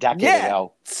almost a decade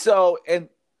ago. So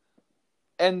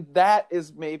and that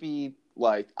is maybe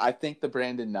like, I think the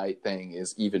Brandon Knight thing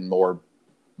is even more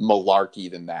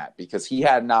malarkey than that, because he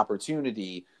had an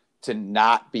opportunity to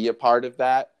not be a part of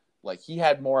that. Like, he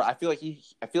had more. I feel like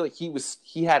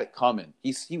he had it coming.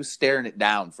 He was staring it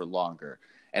down for longer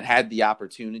and had the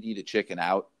opportunity to chicken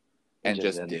out. And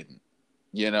just didn't,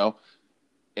 you know?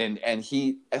 And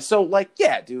so, like,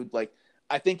 yeah, dude, like,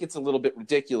 I think it's a little bit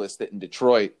ridiculous that in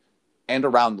Detroit and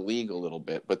around the league a little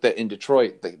bit, but that in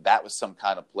Detroit, that was some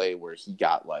kind of play where he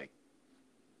got, like,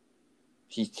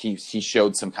 he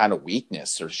showed some kind of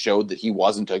weakness or showed that he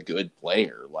wasn't a good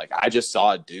player. Like, I just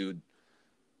saw a dude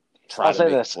try to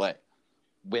make a play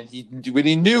when he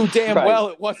knew damn well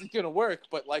it wasn't going to work.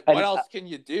 But, like, what else can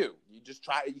you do? You just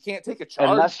try. You can't take a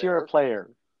charge unless you're a player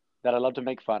that I love to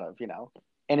make fun of, you know.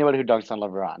 Anyone who dunks on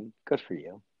LeBron, good for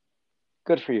you.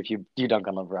 Good for you if you dunk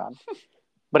on LeBron.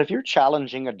 But if you're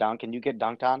challenging a dunk and you get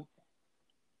dunked on,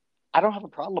 I don't have a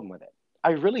problem with it.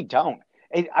 I really don't.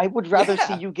 I would rather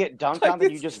see you get dunked on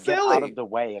than you just get out of the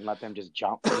way and let them just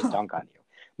dunk on you.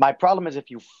 My problem is if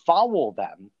you foul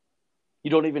them, you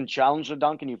don't even challenge the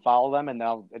dunk and you foul them, and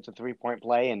now it's a 3-point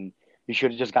play and you should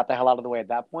have just got the hell out of the way at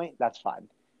that point, that's fine.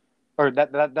 Or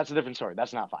that's a different story.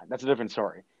 That's not fine. That's a different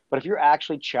story. But if you're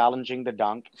actually challenging the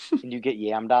dunk and you get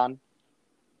yammed on,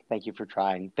 thank you for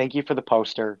trying. Thank you for the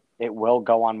poster. It will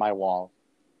go on my wall.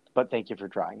 But thank you for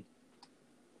trying.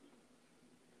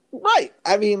 Right.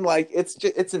 I mean, like,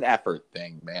 it's an effort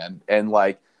thing, man. And,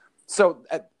 like, so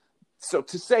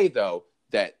to say, though,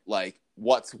 that, like,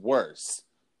 what's worse,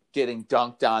 getting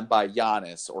dunked on by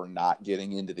Giannis or not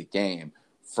getting into the game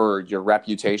for your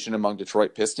reputation among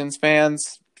Detroit Pistons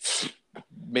fans,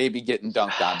 maybe getting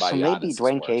dunked on by Giannis. So maybe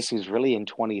Dwayne Casey's really in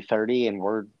 2030 and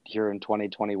we're here in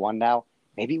 2021 now.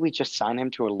 Maybe we just sign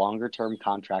him to a longer-term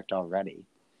contract already.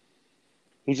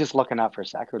 He's just looking out for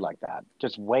Sekou like that,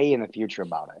 just way in the future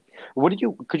about it.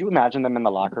 Could you imagine them in the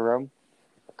locker room?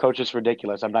 Coach, it's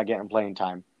ridiculous. I'm not getting playing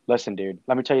time. Listen, dude,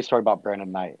 let me tell you a story about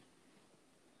Brandon Knight.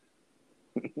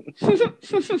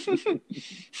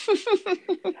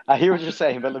 I hear what you're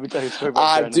saying, but let me tell you a story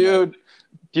about Brandon Knight. Dude.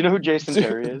 Do you know who Jason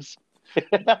Terry is?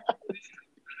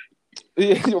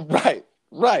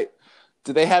 Right.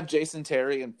 Do they have Jason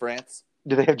Terry in France?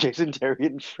 Do they have Jason Terry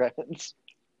in France?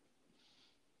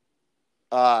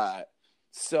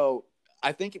 So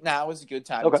I think now is a good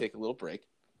time Okay. to take a little break,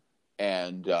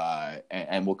 and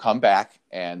we'll come back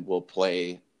and we'll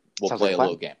play a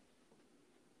little game.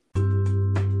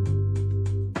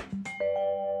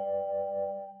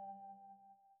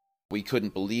 We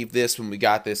couldn't believe this when we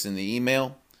got this in the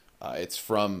email. It's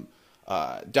from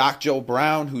Doc Joe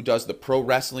Brown, who does the Pro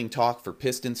Wrestling Talk for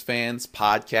Pistons Fans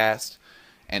podcast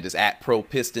and is at Pro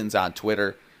Pistons on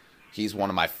Twitter. He's one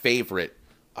of my favorite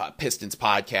Pistons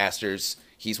podcasters.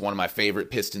 He's one of my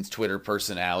favorite Pistons Twitter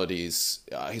personalities.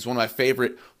 He's one of my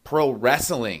favorite pro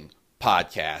wrestling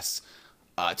podcasts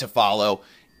to follow.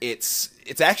 It's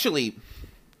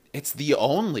the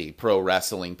only pro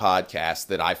wrestling podcast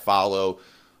that I follow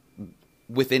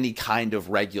with any kind of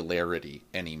regularity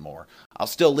anymore. I'll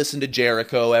still listen to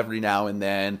Jericho every now and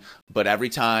then, but every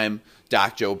time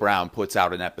Doc Joe Brown puts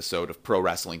out an episode of Pro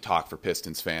Wrestling Talk for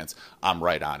Pistons Fans, I'm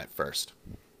right on it first.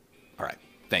 All right.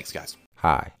 Thanks, guys.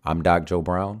 Hi, I'm Doc Joe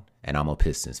Brown, and I'm a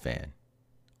Pistons fan.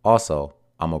 Also,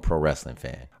 I'm a pro wrestling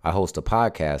fan. I host a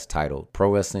podcast titled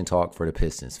Pro Wrestling Talk for the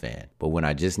Pistons Fan. But when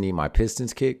I just need my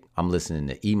Pistons kick, I'm listening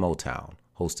to E-MoTown,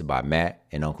 hosted by Matt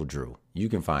and Uncle Drew. You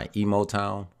can find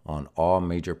E-MoTown on all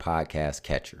major podcast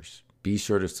catchers. Be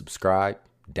sure to subscribe,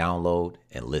 download,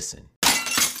 and listen.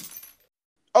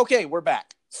 Okay, we're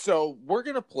back. So we're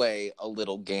going to play a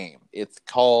little game. It's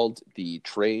called the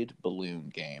Trade Balloon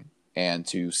Game. And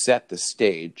to set the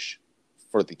stage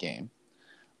for the game,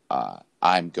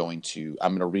 I'm going to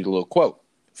read a little quote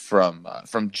from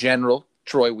General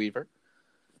Troy Weaver.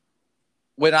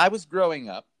 When I was growing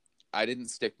up, I didn't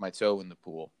stick my toe in the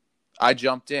pool. I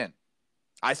jumped in.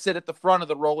 I sit at the front of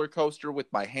the roller coaster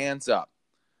with my hands up.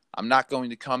 I'm not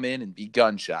going to come in and be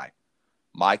gun shy.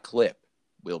 My clip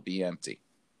will be empty.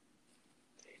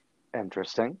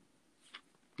 Interesting.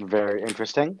 Very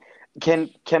interesting. Can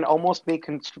almost be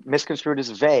misconstrued as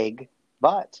vague,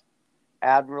 but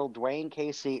Admiral Dwayne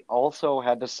Casey also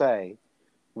had to say,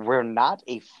 we're not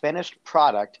a finished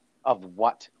product of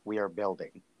what we are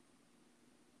building.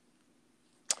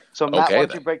 So, Matt, why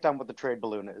don't you break down what the trade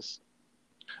balloon is?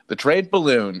 The trade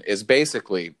balloon is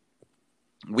basically,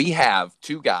 we have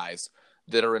two guys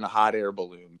that are in a hot air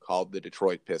balloon called the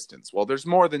Detroit Pistons. Well, there's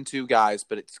more than two guys,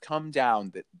 but it's come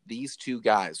down that these two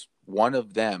guys, one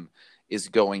of them is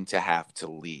going to have to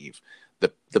leave.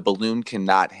 The balloon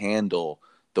cannot handle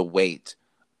the weight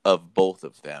of both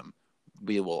of them.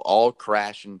 We will all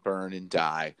crash and burn and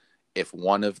die if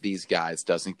one of these guys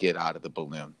doesn't get out of the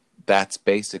balloon. That's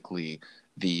basically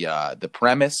the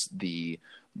premise. The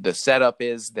setup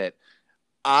is that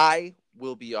I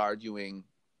will be arguing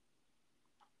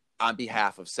on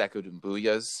behalf of Sekou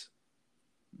Doumbouya's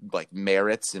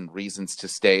merits and reasons to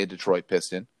stay a Detroit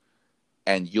Piston,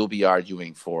 and you'll be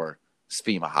arguing for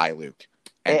Sfima Hailuk.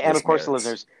 And of course, the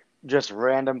listeners, just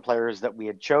random players that we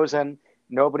had chosen.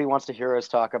 Nobody wants to hear us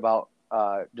talk about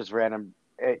just random,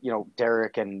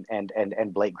 Derek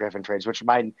and Blake Griffin trades, which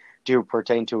mine do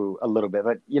pertain to a little bit,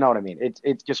 but you know what I mean.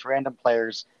 It's just random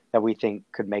players that we think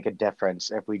could make a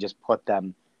difference if we just put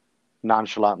them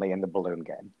nonchalantly in the balloon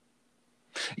game.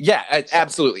 Yeah,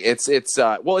 absolutely. It's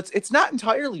not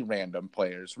entirely random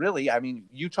players, really. I mean,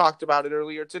 you talked about it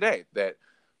earlier today that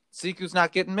Sekou's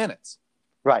not getting minutes.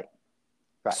 Right.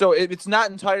 So it's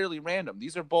not entirely random.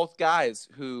 These are both guys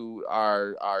who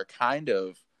are kind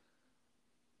of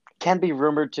can be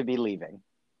rumored to be leaving.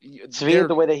 Svi,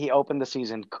 the way that he opened the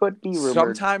season, could be rumored.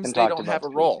 Sometimes they don't have a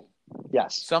role.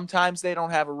 Yes. Sometimes they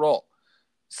don't have a role.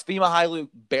 Sfima Hailuk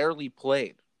barely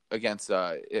played against,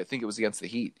 I think it was against the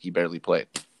Heat. He barely played.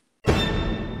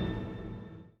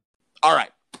 All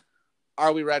right.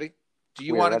 Are we ready? Do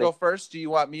you want to go first? Do you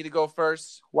want me to go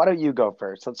first? Why don't you go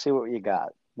first? Let's see what you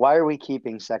got. Why are we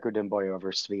keeping Sekou Doumbouya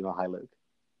over Sfima Hailuk?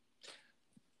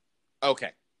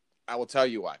 Okay. I will tell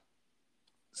you why.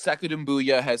 Sekou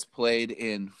Doumbouya has played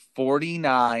in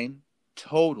 49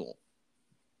 total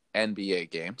NBA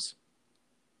games.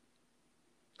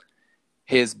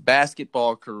 His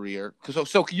basketball career,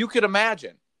 so you could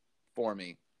imagine for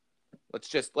me. Let's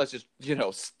just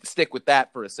stick with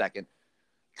that for a second.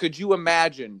 Could you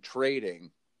imagine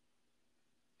trading,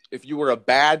 if you were a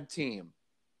bad team,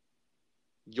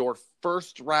 your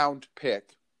first round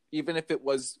pick, even if it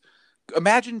was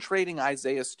Imagine trading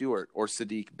Isaiah Stewart or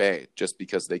Sadiq Bey just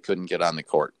because they couldn't get on the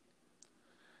court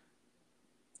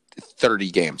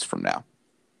 30 games from now.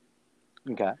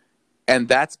 Okay. And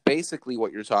that's basically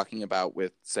what you're talking about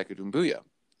with Sekou Doumbouya.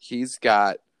 He's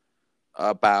got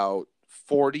about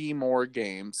 40 more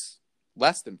games,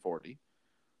 less than 40,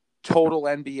 total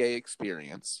NBA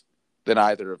experience than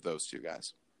either of those two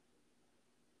guys.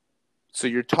 So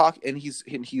you're talking, and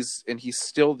he's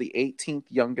still the 18th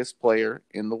youngest player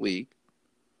in the league.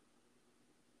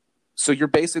 So you're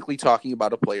basically talking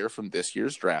about a player from this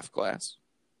year's draft class.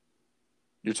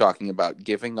 You're talking about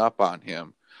giving up on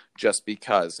him just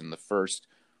because in the first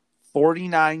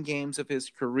 49 games of his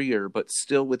career, but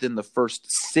still within the first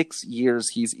 6 years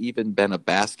he's even been a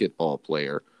basketball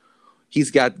player,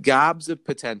 he's got gobs of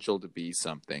potential to be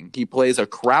something. He plays a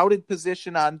crowded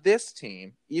position on this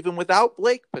team, even without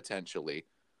Blake potentially.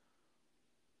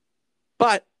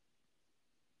 But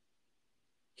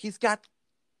he's got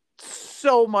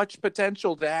so much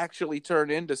potential to actually turn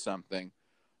into something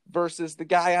versus the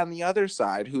guy on the other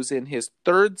side who's in his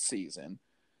third season.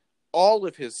 All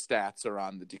of his stats are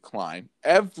on the decline.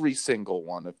 Every single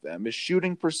one of them. His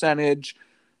shooting percentage,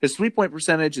 his three-point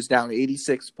percentage is down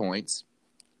 86 points.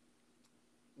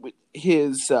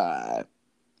 His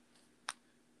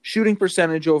shooting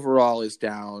percentage overall is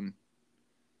down.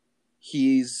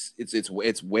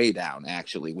 It's way down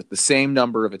actually, with the same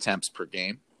number of attempts per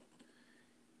game.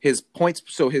 His points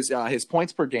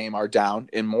per game are down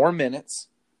in more minutes.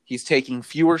 He's taking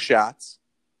fewer shots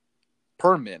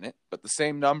per minute, but the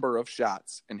same number of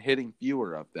shots and hitting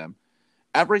fewer of them.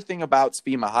 Everything about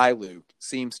Svi Mykhailiuk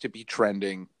seems to be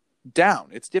trending down.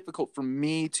 It's difficult for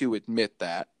me to admit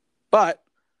that, but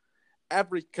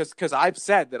because I've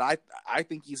said that I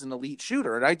think he's an elite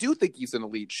shooter, and I do think he's an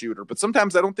elite shooter, but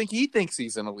sometimes I don't think he thinks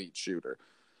he's an elite shooter.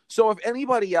 So if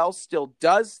anybody else still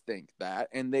does think that,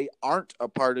 and they aren't a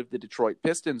part of the Detroit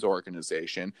Pistons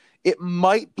organization, it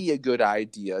might be a good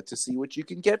idea to see what you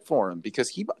can get for him, because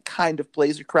he kind of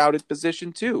plays a crowded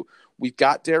position too. We've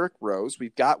got Derrick Rose,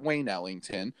 we've got Wayne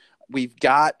Ellington, we've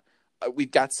got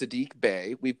Sadiq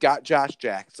Bey, we've got Josh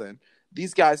Jackson.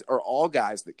 These guys are all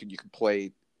guys that you can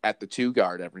play at the 2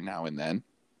 guard every now and then.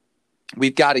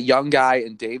 We've got a young guy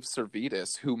in Dave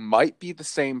Servetus who might be the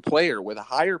same player with a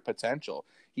higher potential.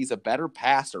 He's a better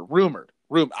passer, rumored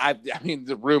to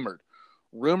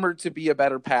be a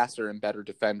better passer and better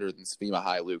defender than Svi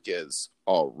Mykhailiuk is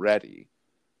already.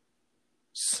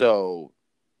 So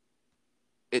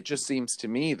it just seems to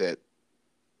me that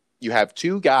you have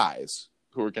 2 guys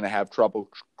who are going to have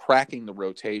trouble cracking the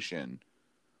rotation,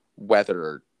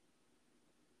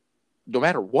 no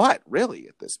matter what, really,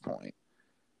 at this point.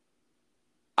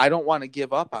 I don't want to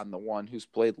give up on the one who's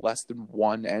played less than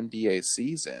 1 NBA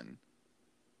season.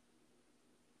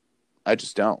 I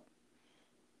just don't.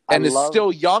 And is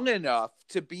still young enough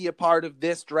to be a part of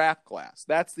this draft class.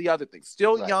 That's the other thing.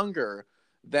 Still right. Younger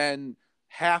than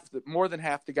more than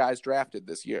half the guys drafted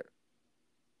this year.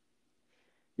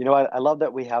 You know, I love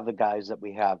that we have the guys that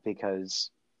we have, because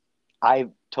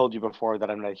I've told you before that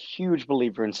I'm a huge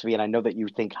believer in Svi, and I know that you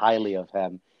think highly of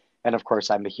him. And of course,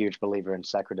 I'm a huge believer in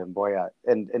Sekou Doumbouya.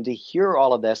 And to hear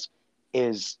all of this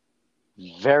is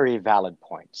very valid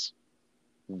points.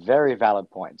 Very valid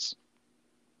points.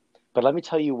 But let me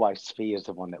tell you why Svi is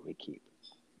the one that we keep.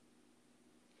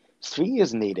 Svi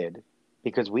is needed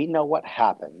because we know what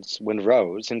happens when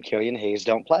Rose and Killian Hayes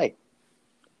don't play.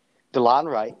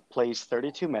 DeLon Wright plays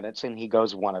 32 minutes and he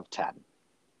goes 1 of 10.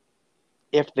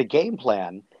 If the game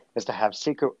plan is to have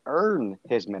Sekou earn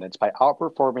his minutes by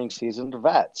outperforming seasoned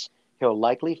vets, he'll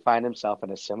likely find himself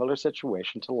in a similar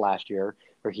situation to last year,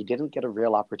 where he didn't get a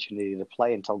real opportunity to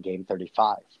play until game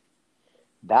 35.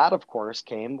 That, of course,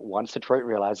 came once Detroit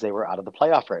realized they were out of the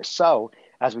playoff race. So,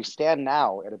 as we stand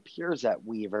now, it appears that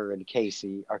Weaver and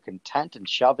Casey are content in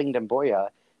shoving Doumbouya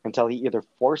until he either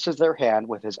forces their hand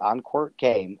with his on-court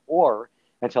game, or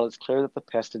until it's clear that the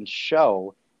Pistons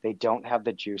show they don't have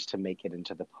the juice to make it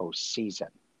into the postseason.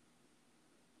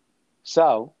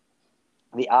 So,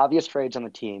 the obvious trades on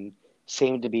the team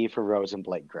seem to be for Rose and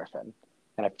Blake Griffin,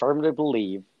 and I firmly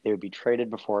believe they would be traded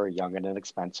before a young and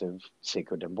inexpensive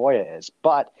Sekou Doumbouya is.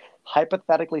 But,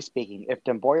 hypothetically speaking, if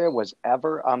Doumbouya was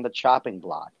ever on the chopping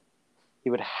block, he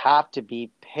would have to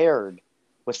be paired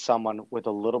with someone with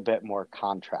a little bit more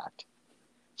contract.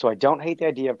 So I don't hate the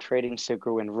idea of trading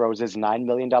Sekou and Rose's $9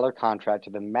 million contract to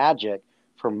the Magic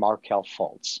for Markelle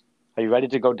Fultz. Are you ready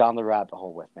to go down the rabbit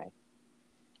hole with me?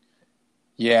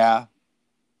 Yeah.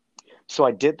 So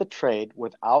I did the trade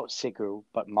without Sekou,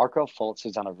 but Markelle Fultz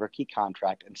is on a rookie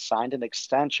contract and signed an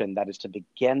extension that is to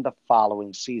begin the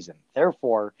following season.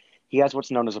 Therefore, he has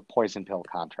what's known as a poison pill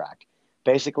contract.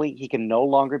 Basically, he can no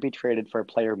longer be traded for a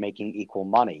player making equal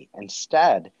money.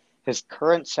 Instead, his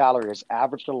current salary is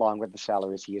averaged along with the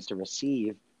salaries he is to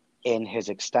receive in his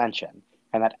extension.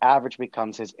 And that average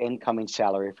becomes his incoming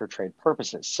salary for trade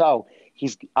purposes. So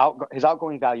his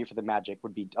outgoing value for the Magic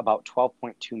would be about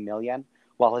 $12.2 million,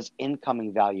 while his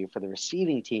incoming value for the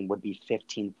receiving team would be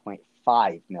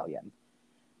 $15.5 million.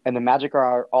 And the Magic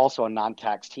are also a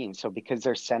non-tax team. So because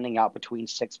they're sending out between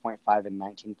 $6.5 and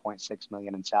 $19.6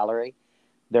 million in salary,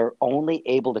 they're only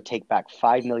able to take back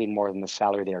 $5 million more than the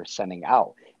salary they are sending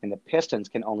out. And the Pistons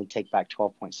can only take back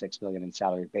 $12.6 million in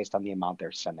salary based on the amount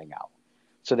they're sending out.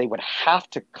 So they would have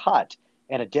to cut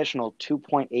an additional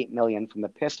 $2.8 million from the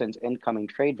Pistons' incoming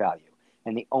trade value.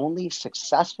 And the only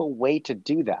successful way to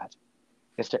do that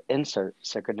is to insert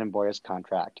Sekou Doumbouya's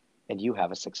contract, and you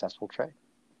have a successful trade.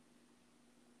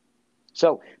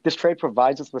 So this trade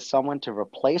provides us with someone to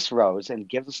replace Rose and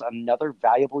gives us another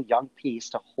valuable young piece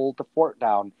to hold the fort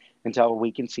down until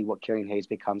we can see what Killian Hayes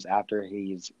becomes after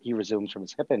he resumes from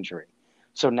his hip injury.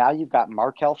 So now you've got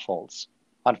Markelle Fultz.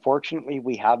 Unfortunately,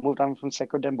 we have moved on from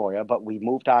Sekou Doumbouya, but we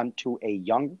moved on to a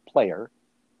young player.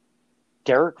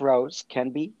 Derrick Rose can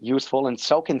be useful, and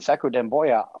so can Sekou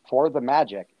Doumbouya for the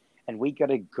Magic. And we get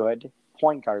a good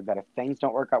point guard that if things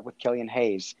don't work out with Killian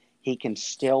Hayes, he can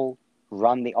still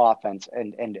run the offense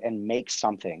and make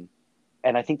something.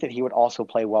 And I think that he would also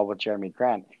play well with Jeremy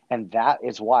Grant. And that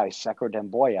is why Sekou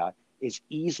Doumbouya is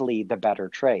easily the better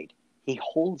trade. He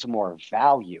holds more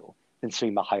value than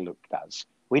Svi Mykhailiuk does.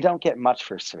 We don't get much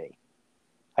for Svi.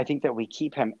 I think that we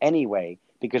keep him anyway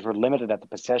because we're limited at the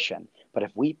position. But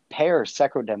if we pair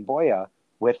Sekou Doumbouya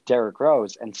with Derrick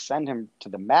Rose and send him to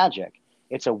the Magic,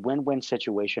 it's a win-win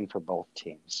situation for both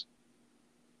teams.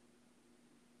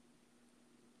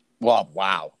 Well,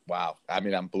 wow. I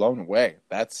mean, I'm blown away.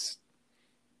 I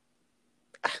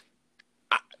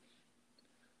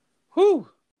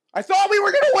thought we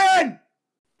were going to win.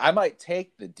 I might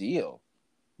take the deal,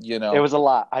 It was a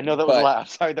lot. I know that was a lot. I'm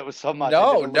sorry that was so much.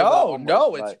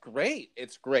 No. It's great.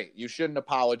 It's great. You shouldn't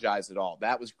apologize at all.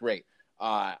 That was great.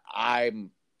 I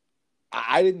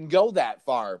didn't go that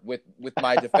far with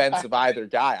my defense of either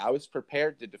guy. I was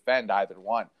prepared to defend either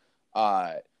one.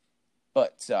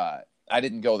 But I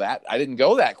didn't go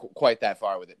quite that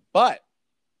far with it. But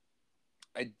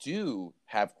I do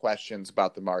have questions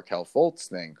about the Markelle Fultz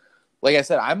thing. Like I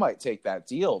said, I might take that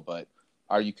deal, but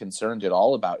are you concerned at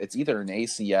all about it's either an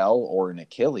ACL or an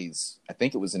Achilles? I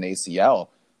think it was an ACL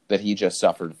that he just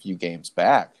suffered a few games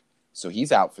back. So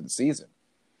he's out for the season.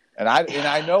 And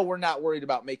I know we're not worried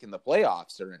about making the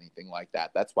playoffs or anything like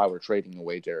that. That's why we're trading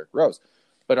away Derrick Rose.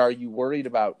 But are you worried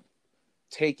about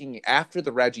taking after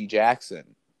the Reggie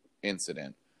Jackson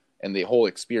incident and the whole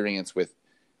experience with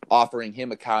offering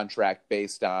him a contract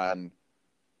based on,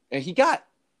 and he got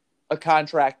a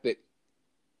contract that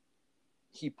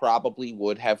he probably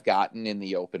would have gotten in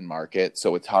the open market.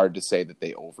 So it's hard to say that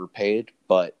they overpaid,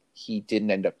 but he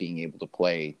didn't end up being able to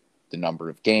play the number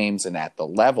of games and at the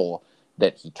level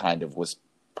that he kind of was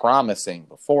promising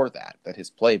before that his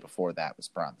play before that was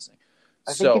promising.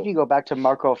 I think if you go back to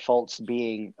Markelle Fultz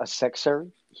being a Sixer,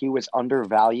 he was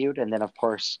undervalued. And then, of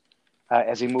course,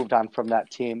 as he moved on from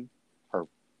that team, or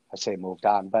I say moved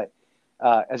on, but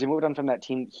as he moved on from that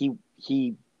team,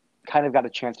 he kind of got a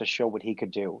chance to show what he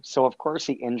could do. So, of course,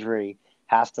 the injury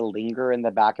has to linger in the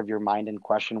back of your mind and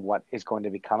question what is going to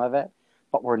become of it.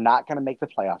 But we're not going to make the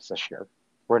playoffs this year.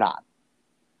 We're not.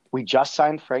 We just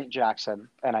signed Frank Jackson,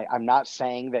 and I'm not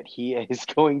saying that he is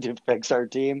going to fix our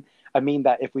team. I mean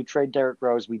that if we trade Derrick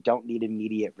Rose, we don't need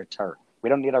immediate return. We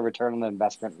don't need a return on the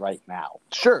investment right now.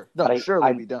 Sure. No,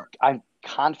 surely we don't. I'm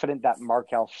confident that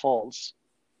Markelle Fultz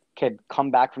could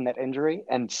come back from that injury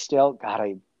and still, God,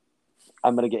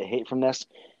 I'm going to get hate from this.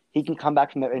 He can come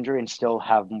back from that injury and still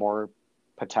have more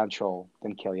potential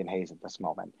than Killian Hayes at this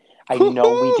moment. I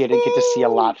know we didn't get to see a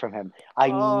lot from him.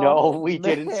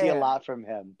 Didn't see a lot from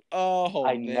him.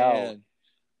 I know.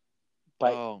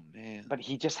 But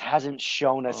he just hasn't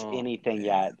shown us anything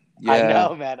yet. Yeah. I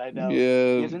know, man. I know.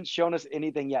 Yeah. He hasn't shown us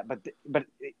anything yet. But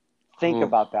think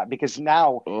about that, because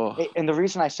now, and the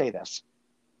reason I say this,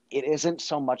 it isn't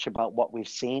so much about what we've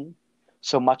seen,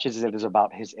 so much as it is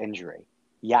about his injury.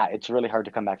 Yeah, it's really hard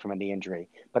to come back from a knee injury,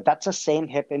 but that's the same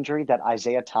hip injury that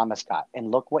Isaiah Thomas got, and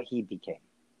look what he became.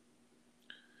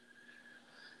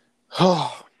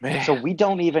 Oh, man. So we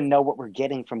don't even know what we're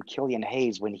getting from Killian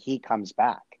Hayes when he comes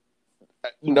back.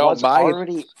 He was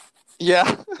already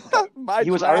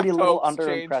a little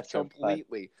under-impressive.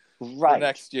 Completely right. For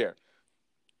next year.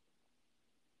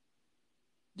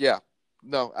 Yeah.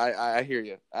 No, I hear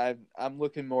you. I'm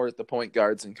looking more at the point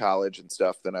guards in college and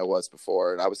stuff than I was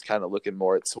before, and I was kind of looking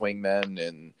more at swingmen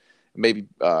maybe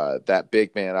that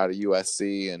big man out of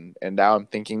USC, and now I'm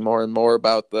thinking more and more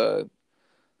about the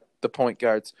point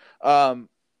guards. Well,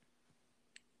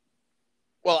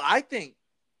 I think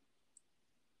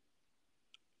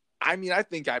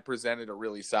I presented a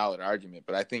really solid argument,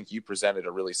 but I think you presented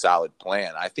a really solid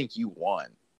plan. I think you won.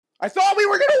 I thought we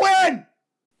were going to win.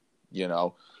 You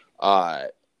know, I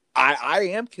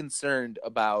am concerned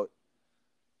about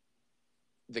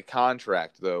the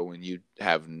contract, though, when you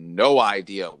have no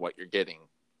idea what you're getting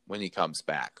when he comes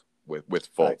back with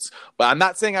Fultz. Right. But I'm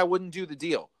not saying I wouldn't do the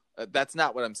deal. That's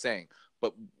not what I'm saying.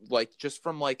 But like just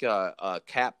from like a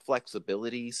cap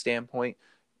flexibility standpoint,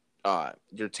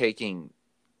 you're taking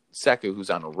Sekou, who's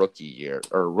on a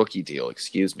rookie deal,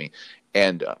 excuse me,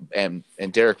 and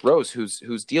Derrick Rose,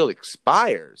 whose deal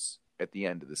expires at the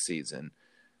end of the season.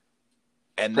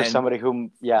 And for then somebody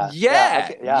whom, right.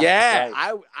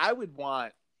 I would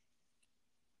want.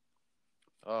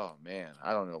 Oh man,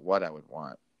 I don't know what I would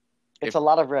want. It's a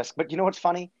lot of risk, but you know what's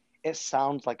funny? It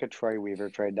sounds like a Troy Weaver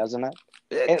trade, doesn't it?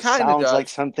 It sounds does. like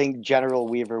something General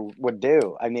Weaver would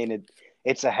do. I mean,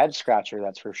 it's a head scratcher,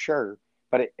 that's for sure,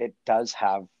 but it does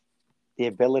have the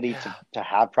ability to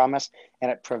have promise, and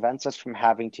it prevents us from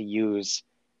having to use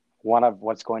one of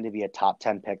what's going to be a top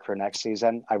 10 pick for next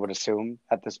season, I would assume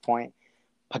at this point.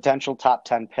 Potential top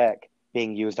 10 pick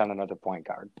being used on another point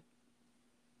guard.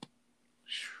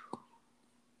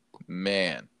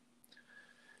 Man.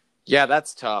 Yeah,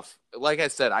 that's tough. Like I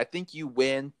said, I think you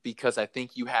win because I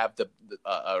think you have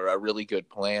a really good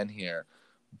plan here.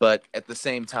 But at the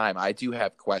same time, I do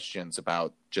have questions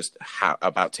about just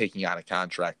about taking on a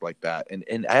contract like that.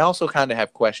 And I also kind of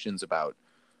have questions about,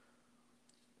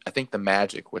 I think the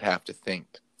Magic would have to think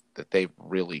that they've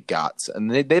really got, and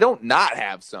they don't not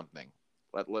have something.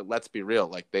 Let's be real.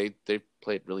 Like they've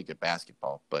played really good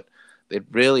basketball, but they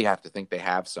really have to think they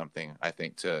have something, I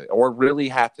think, or really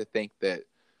have to think that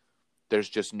there's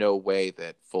just no way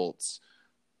that Fultz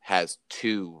has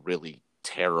two really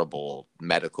terrible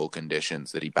medical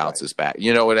conditions that he bounces back.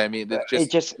 You know what I mean?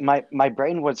 It's just my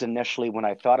brain was initially, when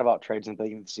I thought about trades in the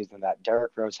beginning of the season, that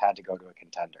Derrick Rose had to go to a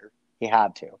contender. He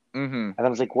had to. Mm-hmm. And I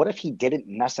was like, what if he didn't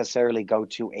necessarily go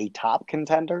to a top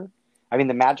contender? I mean,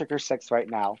 the Magic are 6th right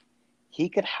now. He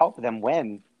could help them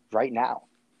win right now.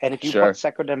 And if you put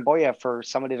Sekou Demboya for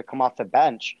somebody to come off the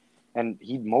bench, and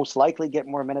he'd most likely get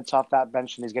more minutes off that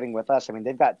bench than he's getting with us. I mean,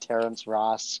 they've got Terrence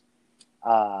Ross.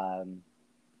 I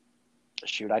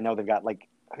know they've got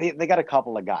they got a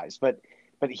couple of guys, but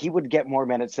he would get more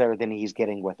minutes there than he's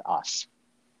getting with us.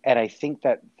 And I think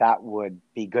that would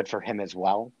be good for him as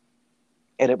well.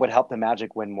 And it would help the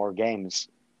Magic win more games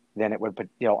than it would,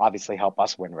 obviously help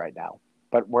us win right now.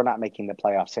 But we're not making the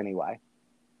playoffs anyway.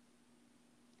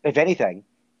 If anything,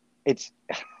 it's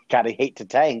God, I hate to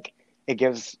tank. It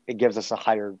gives us a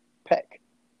higher pick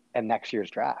in next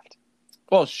year's draft.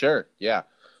 Well, sure, yeah,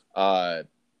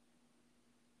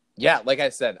 yeah. Like I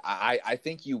said, I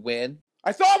think you win.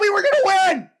 I thought we were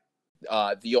gonna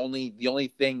win. The only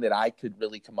thing that I could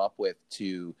really come up with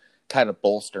to kind of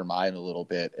bolster mine a little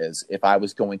bit is if I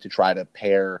was going to try to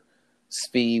pair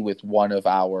Svi with one of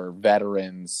our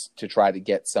veterans to try to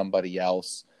get somebody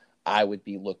else, I would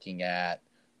be looking at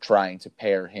trying to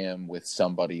pair him with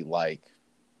somebody like,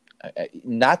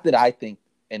 not that I think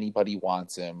anybody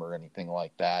wants him or anything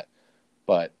like that,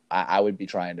 but I would be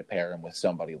trying to pair him with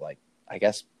somebody like, I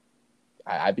guess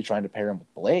I'd be trying to pair him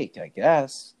with Blake, I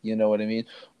guess. You know what I mean?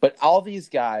 But all these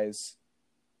guys,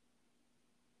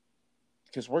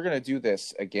 because we're going to do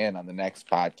this again on the next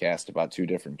podcast about two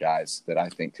different guys that I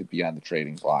think could be on the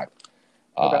trading block.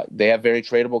 Okay. They have very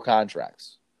tradable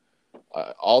contracts.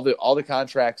 All the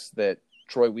contracts that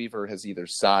Troy Weaver has either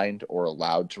signed or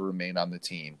allowed to remain on the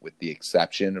team, with the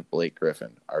exception of Blake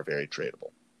Griffin, are very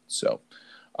tradable. So,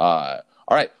 all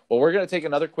right. Well, we're going to take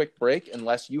another quick break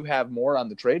unless you have more on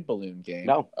the trade balloon game.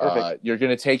 No, perfect. You're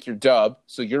going to take your dub.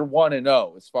 So you're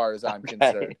 1-0 as far as I'm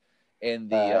concerned in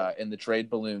the trade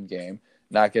balloon game.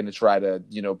 Not going to try to,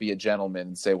 be a gentleman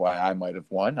and say why I might have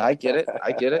won. I get it.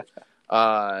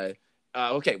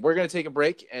 Okay, we're going to take a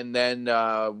break, and then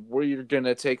we're going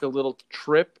to take a little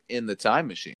trip in the time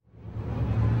machine.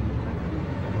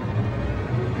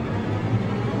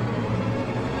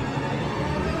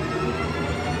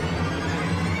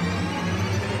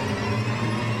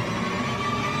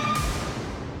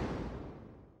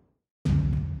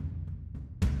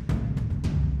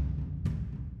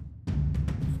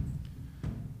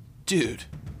 Dude,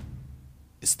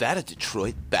 is that a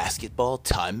Detroit basketball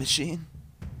time machine?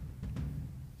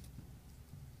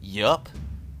 Yup,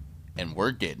 and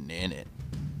we're getting in it.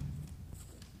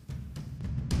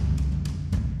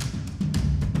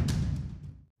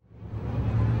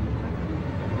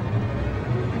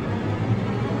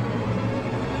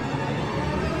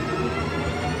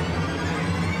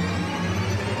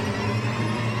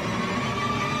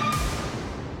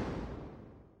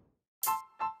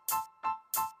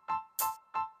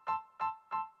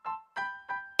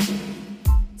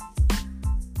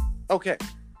 Okay.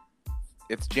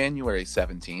 It's January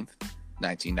 17th,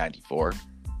 1994.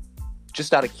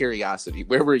 Just out of curiosity,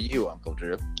 where were you, Uncle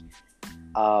Drew?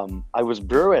 I was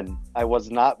brewing. I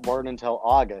was not born until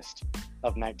August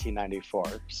of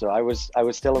 1994, so I was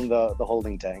still in the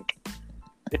holding tank.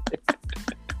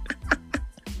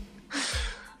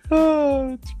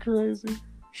 Oh, it's crazy.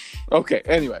 Okay,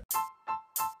 anyway.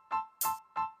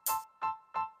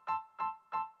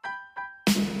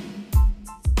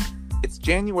 It's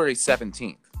January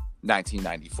 17th,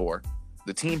 1994.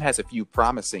 The team has a few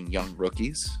promising young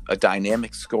rookies, a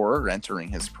dynamic scorer entering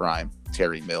his prime,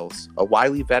 Terry Mills, a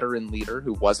wily veteran leader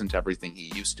who wasn't everything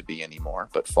he used to be anymore,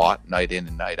 but fought night in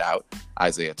and night out,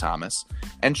 Isaiah Thomas,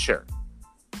 and sure,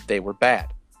 they were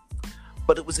bad.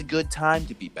 But it was a good time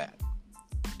to be bad.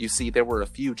 You see, there were a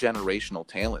few generational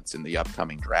talents in the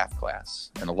upcoming draft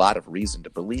class, and a lot of reason to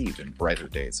believe in brighter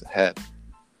days ahead.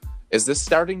 Is this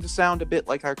starting to sound a bit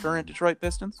like our current Detroit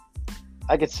Pistons?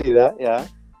 I could see that, yeah.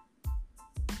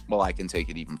 Well, I can take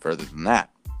it even further than that.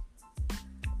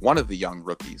 One of the young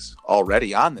rookies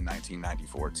already on the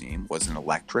 1994 team was an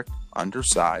electric,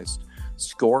 undersized,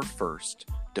 score-first,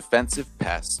 defensive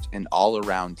pest, and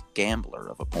all-around gambler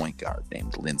of a point guard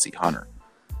named Lindsey Hunter.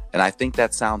 And I think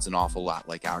that sounds an awful lot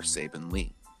like our Saben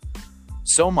Lee.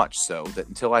 So much so that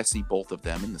until I see both of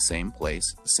them in the same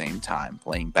place at the same time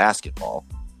playing basketball,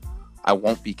 I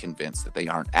won't be convinced that they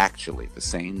aren't actually the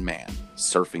same man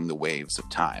surfing the waves of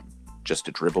time, just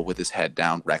to dribble with his head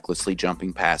down, recklessly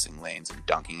jumping passing lanes and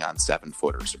dunking on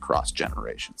 7-footers across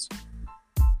generations.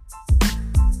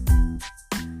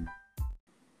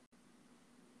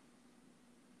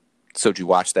 So did you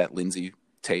watch that Lindsey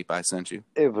tape I sent you?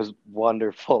 It was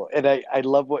wonderful. And I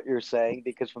love what you're saying,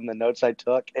 because from the notes I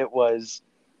took, it was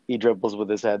he dribbles with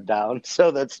his head down.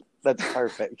 So that's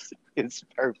perfect. It's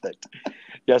perfect.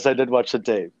 Yes, I did watch the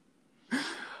tape.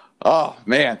 Oh,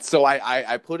 man. So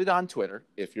I put it on Twitter.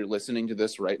 If you're listening to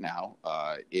this right now,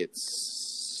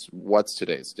 what's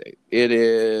today's date? It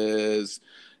is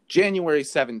January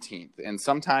 17th. And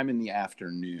sometime in the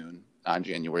afternoon on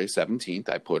January 17th,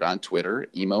 I put on Twitter,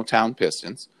 E-MoTown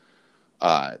Pistons,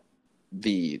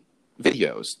 the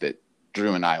videos that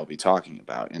Drew and I will be talking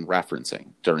about and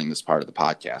referencing during this part of the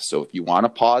podcast. So if you want to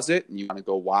pause it and you want to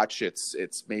go watch,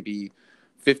 it's maybe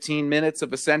 15 minutes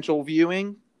of essential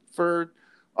viewing for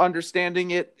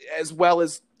understanding it as well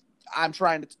as I'm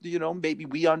trying to, maybe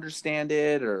we understand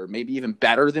it, or maybe even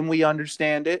better than we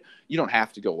understand it. You don't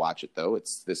have to go watch it, though.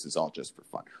 This is all just for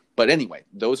fun. But anyway,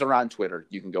 those are on Twitter.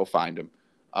 You can go find them.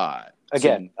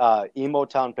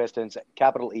 E-MoTown Pistons,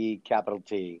 capital E, capital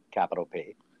T, capital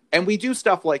P. And we do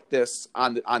stuff like this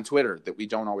on Twitter that we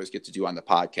don't always get to do on the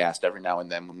podcast. Every now and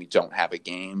then when we don't have a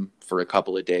game for a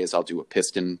couple of days, I'll do a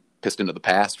Piston of the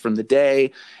past from the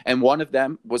day. And one of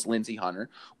them was Lindsey Hunter,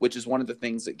 which is one of the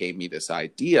things that gave me this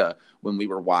idea when we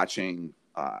were watching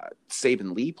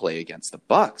Saben Lee play against the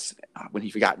Bucks, when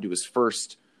he got into his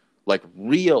first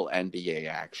real NBA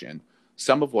action.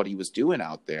 Some of what he was doing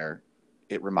out there,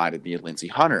 it reminded me of Lindsey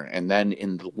Hunter. And then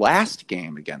in the last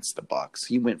game against the Bucks,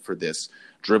 he went for this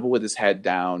dribble with his head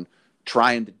down,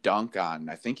 trying to dunk on,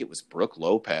 I think it was Brook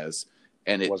Lopez.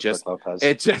 And it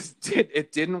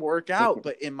didn't work out.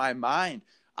 But in my mind,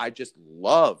 I just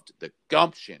loved the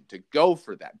gumption to go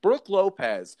for that. Brook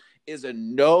Lopez is a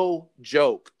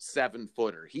no-joke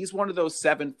 7-footer. He's one of those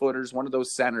 7-footers, one of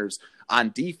those centers on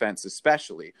defense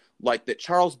especially, like that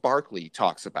Charles Barkley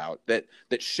talks about, that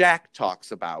Shaq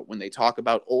talks about when they talk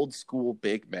about old school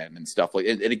big men and stuff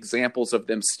and examples of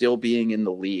them still being in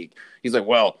the league. He's like,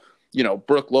 well,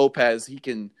 Brook Lopez, he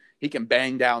can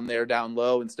bang down there down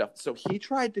low and stuff. So he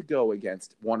tried to go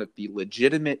against one of the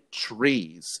legitimate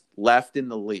trees left in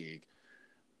the league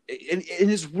in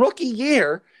his rookie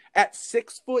year at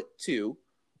 6'2",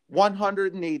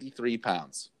 183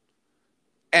 pounds.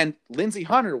 And Lindsey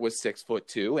Hunter was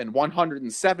 6'2" and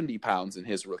 170 pounds in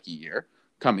his rookie year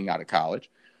coming out of college.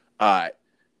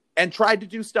 And tried to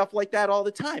do stuff like that all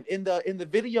the time. In the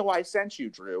video I sent you,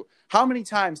 Drew, how many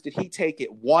times did he take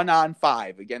it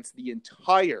 1-on-5 against the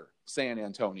entire San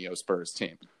Antonio Spurs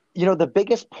team? The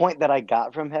biggest point that I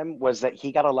got from him was that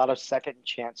he got a lot of second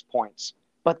chance points,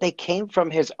 but they came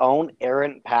from his own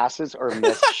errant passes or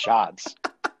missed shots.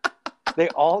 They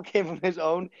all came from his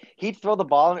own. He'd throw the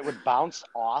ball and it would bounce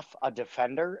off a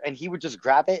defender, and he would just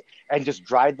grab it and just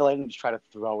drive the lane and just try to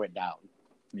throw it down.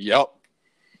 Yep.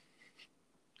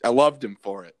 I loved him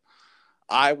for it.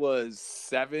 I was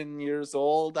 7 years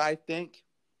old, I think.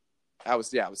 I was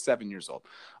 7 years old.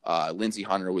 Lindsey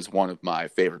Hunter was one of my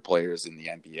favorite players in the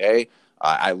NBA.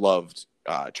 I loved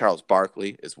Charles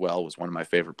Barkley as well was one of my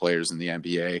favorite players in the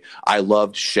NBA. I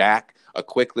loved Shaq. A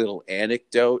quick little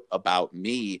anecdote about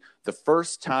me. The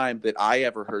first time that I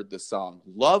ever heard the song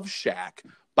Love Shack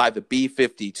by the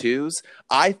B-52s,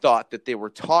 I thought that they were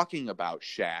talking about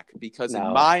Shaq because in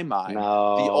my mind, the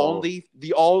only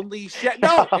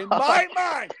Shaq, in my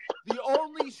mind, the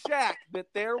only Shaq that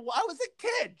there was, I was a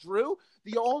kid, Drew,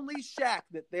 the only Shaq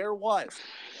that there was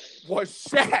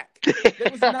Shaq.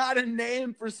 It was not a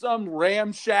name for some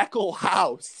ramshackle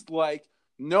house. Like,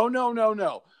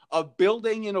 no. A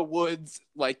building in a woods,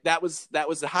 like that was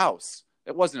a house.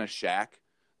 It wasn't a shack.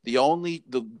 They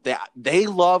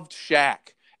loved Shaq,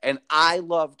 and I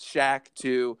loved Shaq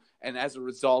too. And as a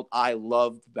result, I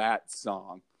loved that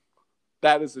song.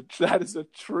 That is a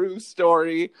true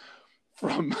story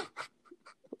from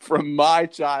my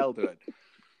childhood.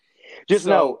 Just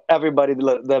know, everybody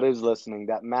that is listening,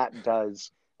 that Matt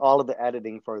does all of the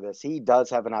editing for this. He does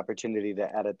have an opportunity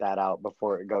to edit that out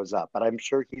before it goes up, but I'm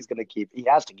sure he has to keep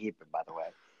it, by the way.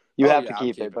 You have to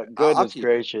keep it, but goodness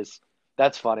gracious.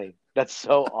 That's funny. That's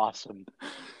so awesome.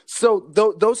 So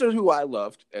those are who I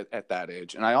loved at that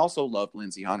age. And I also loved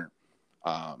Lindsey Hunter.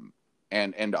 And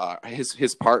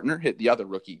his partner, the other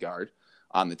rookie guard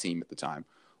on the team at the time,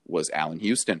 was Allen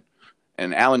Houston.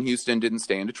 And Allen Houston didn't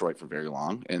stay in Detroit for very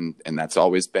long, and that's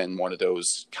always been one of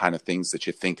those kind of things that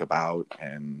you think about.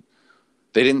 And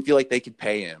they didn't feel like they could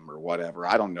pay him or whatever.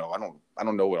 I don't know. I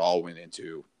don't know what all went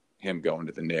into him going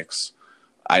to the Knicks.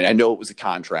 I know it was a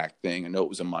contract thing. I know it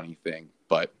was a money thing.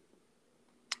 But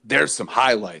there's some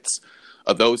highlights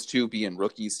of those two being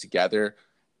rookies together,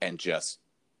 and just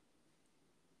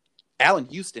Allen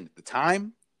Houston at the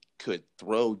time could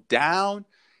throw down.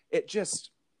 It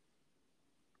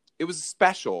was a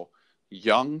special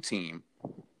young team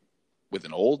with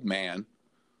an old man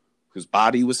whose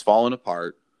body was falling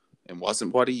apart and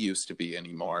wasn't what he used to be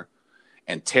anymore.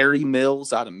 And Terry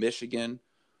Mills out of Michigan,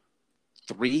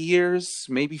 3 years,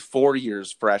 maybe 4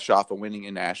 years fresh off of winning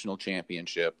a national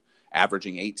championship,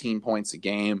 averaging 18 points a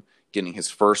game, getting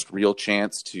his first real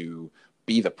chance to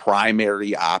be the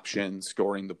primary option,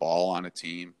 scoring the ball on a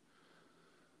team.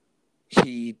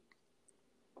 He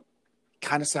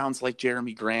kind of sounds like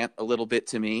Jeremy Grant a little bit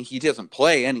to me. He doesn't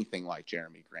play anything like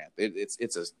Jeremy Grant.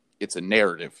 It's a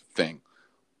narrative thing.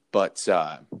 But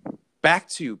back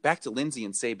to Lindsey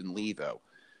and Saben Lee though.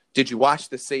 Did you watch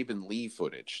the Saben Lee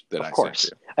footage that I sent you?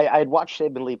 I had watched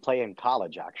Saben Lee play in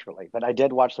college actually, but I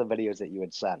did watch the videos that you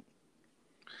had sent.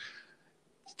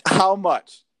 How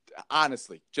much?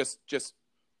 Honestly, just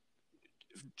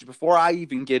before I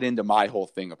even get into my whole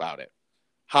thing about it,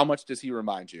 how much does he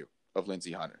remind you of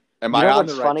Lindsey Hunter? Am I on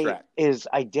the right track? What's funny is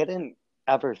I didn't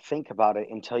ever think about it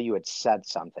until you had said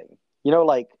something. You know,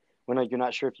 like when you're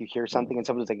not sure if you hear something and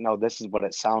someone's like, no, this is what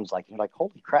it sounds like. And you're like,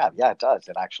 holy crap. Yeah, it does.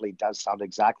 It actually does sound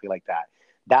exactly like that.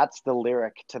 That's the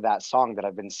lyric to that song that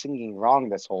I've been singing wrong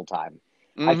this whole time.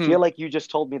 Mm-hmm. I feel like you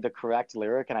just told me the correct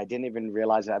lyric and I didn't even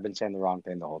realize that I've been saying the wrong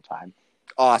thing the whole time.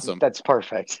 Awesome. That's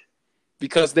perfect.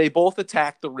 Because they both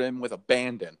attack the rim with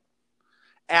abandon.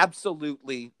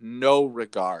 Absolutely no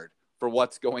regard for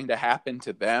what's going to happen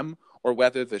to them or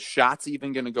whether the shot's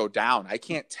even going to go down. I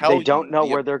can't tell you. They don't know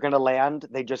where they're going to land.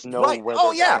 They just know where they're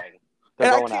going.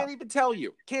 And I can't even tell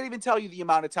you the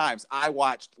amount of times I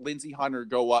watched Lindsey Hunter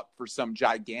go up for some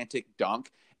gigantic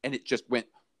dunk and it just went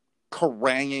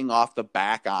caranging off the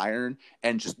back iron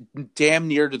and just damn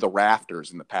near to the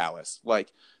rafters in the Palace.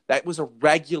 Like, that was a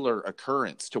regular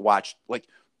occurrence to watch. Like,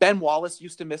 Ben Wallace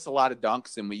used to miss a lot of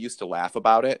dunks and we used to laugh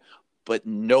about it. But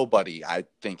nobody, I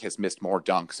think, has missed more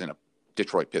dunks in a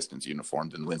Detroit Pistons uniform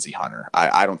than Lindsey Hunter.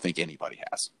 I don't think anybody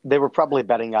has. They were probably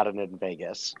betting on it in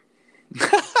Vegas.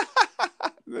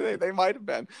 They might have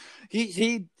been.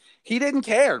 He didn't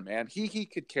care, man. He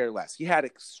could care less. He had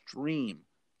extreme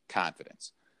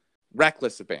confidence.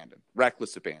 Reckless abandon.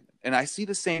 And I see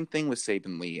the same thing with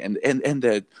Saben Lee. And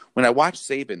when I watch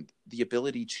Saben, the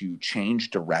ability to change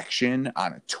direction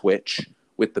on a twitch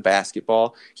with the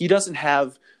basketball, he doesn't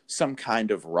have some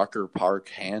kind of Rucker Park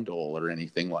handle or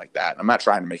anything like that. I'm not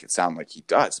trying to make it sound like he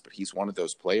does, but he's one of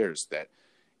those players that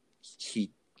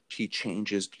he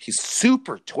changes. He's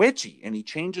super twitchy and he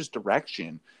changes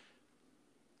direction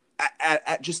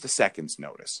at just a second's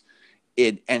notice.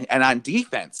 And on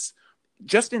defense,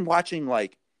 just in watching,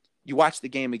 like, you watch the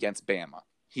game against Bama,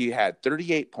 he had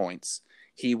 38 points.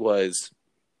 He was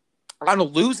on a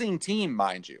losing team,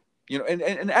 mind you. You know,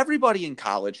 and everybody in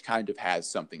college kind of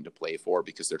has something to play for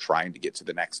because they're trying to get to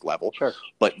the next level. Sure.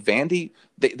 But Vandy,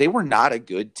 they were not a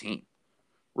good team,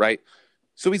 right?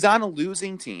 So he's on a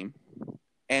losing team,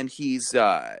 and he's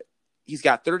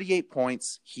got 38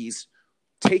 points. He's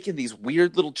taking these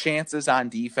weird little chances on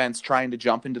defense, trying to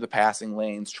jump into the passing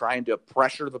lanes, trying to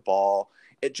pressure the ball.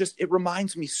 It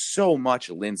reminds me so much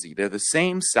of Lindsey. They're the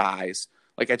same size.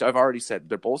 Like I've already said,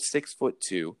 they're both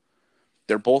 6'2".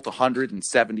 They're both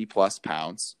 170 plus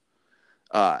pounds.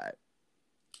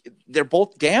 They're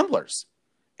both gamblers.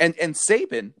 And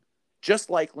Saban, just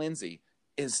like Lindsey,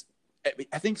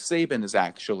 I think Saban is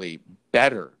actually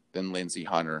better than Lindsey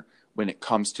Hunter when it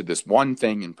comes to this one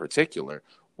thing in particular,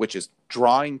 which is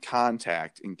drawing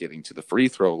contact and getting to the free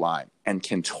throw line and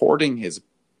contorting his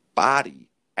body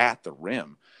at the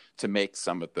rim to make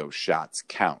some of those shots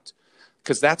count.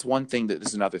 Because that's one thing that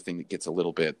is another thing that gets a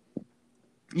little bit,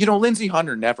 Lindsey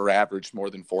Hunter never averaged more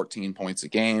than 14 points a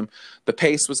game. The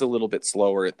pace was a little bit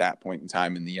slower at that point in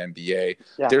time in the NBA.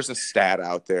 Yeah. There's a stat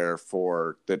out there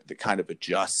for that kind of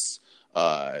adjusts,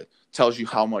 tells you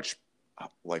how much,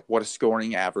 like what a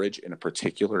scoring average in a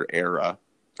particular era,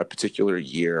 a particular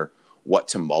year, what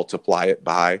to multiply it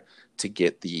by to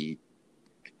get the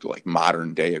like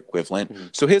modern day equivalent. Mm-hmm.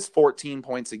 So his 14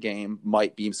 points a game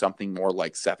might be something more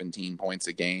like 17 points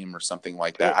a game or something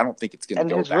like that. I don't think it's going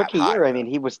to go that high. And his rookie year, I mean,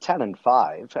 he was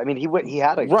 10-5. I mean, he was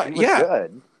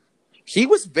good. He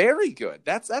was very good.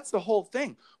 That's the whole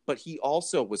thing. But he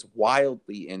also was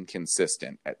wildly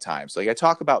inconsistent at times. Like I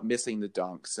talk about missing the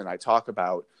dunks, and I talk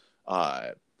about,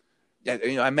 I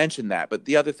mentioned that. But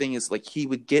the other thing is, like, he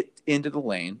would get into the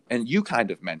lane, and you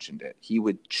kind of mentioned it. He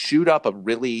would shoot up a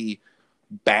really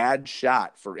bad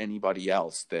shot for anybody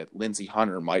else that Lindsey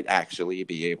Hunter might actually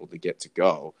be able to get to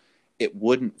go. It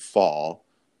wouldn't fall.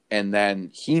 And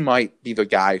then he might be the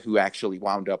guy who actually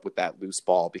wound up with that loose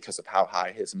ball because of how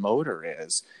high his motor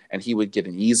is, and he would get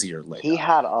an easier layup. He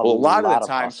had a lot of the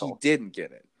time he didn't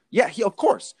get it. Yeah, of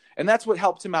course. And that's what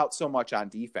helped him out so much on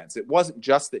defense. It wasn't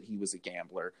just that he was a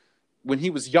gambler. When he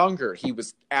was younger, he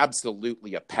was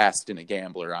absolutely a pest and a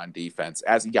gambler on defense.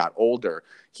 As he got older,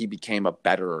 he became a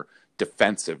better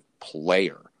defensive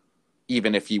player.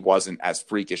 Even if he wasn't as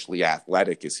freakishly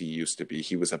athletic as he used to be,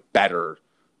 he was a better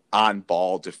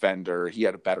on-ball defender. He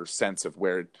had a better sense of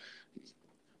where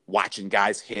watching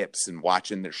guys' hips and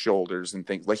watching their shoulders and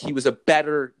things. Like he was a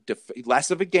better, less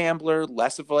of a gambler,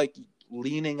 less of like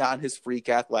leaning on his freak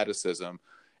athleticism,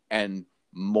 and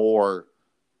more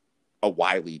a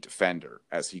wily defender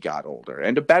as he got older,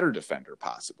 and a better defender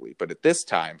possibly. But at this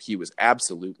time, he was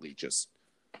absolutely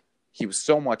he was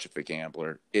so much of a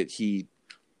gambler. He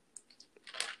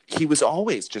was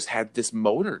always just had this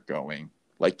motor going,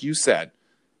 like you said.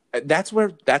 That's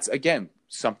again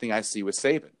something I see with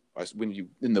Saban. When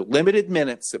in the limited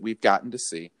minutes that we've gotten to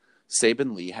see,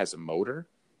 Saban Lee has a motor.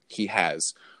 He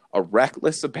has a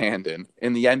reckless abandon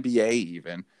in the NBA.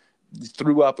 Even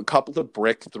threw up a couple of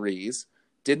brick threes.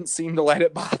 Didn't seem to let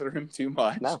it bother him too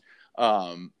much. No.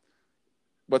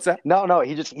 What's that? No.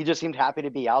 He just seemed happy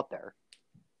to be out there.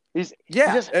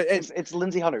 It's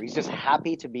Lindsey Hunter. He's just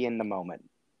happy to be in the moment.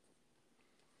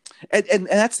 And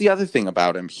that's the other thing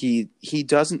about him. He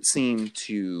doesn't seem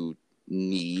to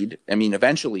need. I mean,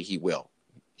 eventually he will.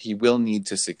 He will need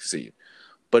to succeed.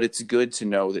 But it's good to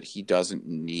know that he doesn't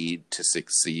need to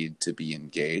succeed to be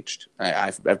engaged.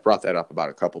 I've brought that up about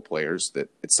a couple players, that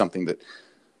it's something that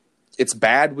it's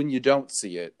bad when you don't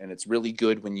see it, and it's really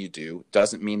good when you do.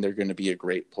 Doesn't mean they're going to be a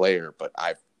great player, but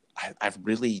I've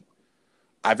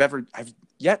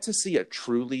yet to see a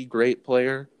truly great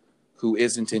player who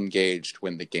isn't engaged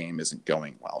when the game isn't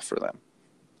going well for them.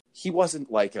 He wasn't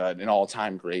like an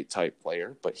all-time great type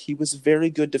player, but he was a very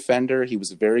good defender. He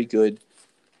was a very good.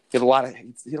 He had a lot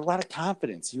of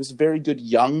confidence. He was a very good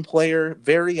young player,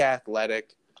 very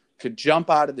athletic, could jump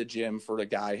out of the gym for a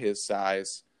guy his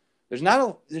size. There's not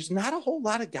a whole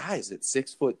lot of guys at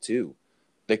 6'2"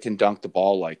 that can dunk the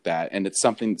ball like that, and it's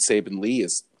something that Saban Lee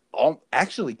is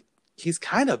actually he's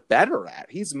kind of better at.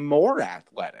 He's more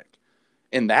athletic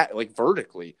in that, like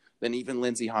vertically, than even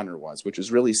Lindsey Hunter was, which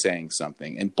is really saying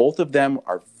something. And both of them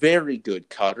are very good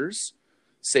cutters.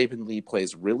 Saban Lee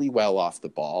plays really well off the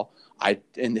ball.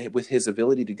 And with his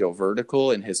ability to go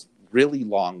vertical and his really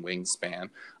long wingspan,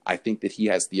 I think that he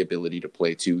has the ability to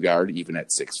play 2-guard even at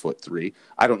 6'3".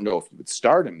 I don't know if you would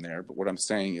start him there, but what I'm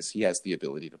saying is he has the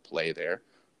ability to play there.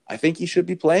 I think he should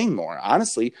be playing more.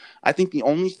 Honestly, I think the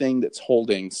only thing that's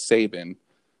holding Saban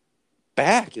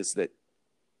back is that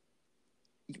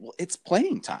it's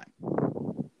playing time.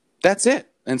 That's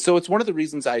it. And so it's one of the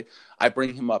reasons I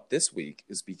bring him up this week,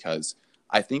 is because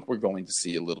I think we're going to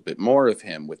see a little bit more of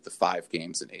him with the 5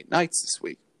 games and 8 nights this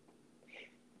week.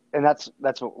 And that's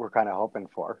what we're kind of hoping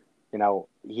for. I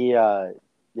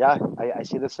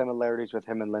see the similarities with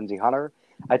him and Lindsey Hunter.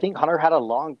 I think Hunter had a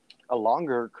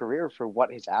longer career for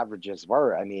what his averages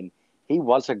were. I mean, he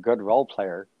was a good role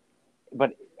player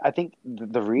but I think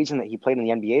the reason that he played in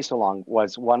the NBA so long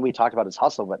was, one, we talked about his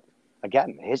hustle, but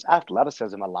again, his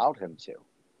athleticism allowed him to.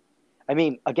 I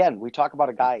mean, again, we talk about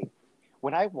a guy.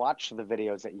 When I watched the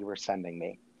videos that you were sending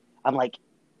me, I'm like,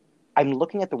 I'm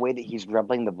looking at the way that he's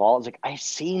dribbling the ball. It's like, I've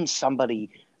seen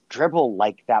somebody dribble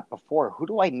like that before. Who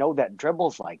do I know that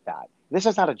dribbles like that? This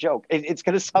is not a joke. It's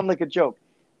going to sound like a joke.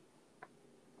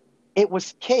 It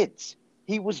was kids.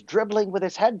 He was dribbling with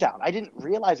his head down. I didn't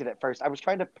realize it at first. I was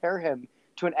trying to pair him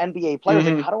to an NBA player. I was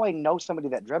like, how do I know somebody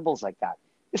that dribbles like that?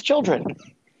 It's children.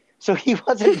 So he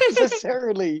wasn't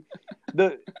necessarily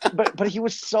but he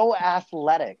was so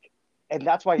athletic, and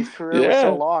that's why his career was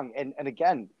so long. And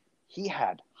again, he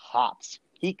had hops.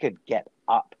 He could get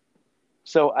up.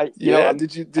 So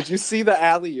did you see the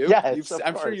alley oop? Yes,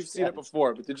 I'm sure you've seen it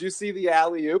before, but did you see the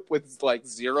alley oop with like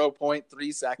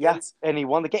 0.3 seconds? Yeah, and he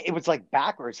won the game. It was like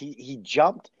backwards. He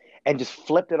jumped and just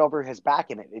flipped it over his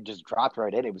back, and it just dropped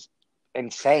right in. It was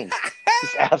insane.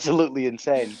 Just absolutely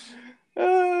insane.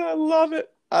 I love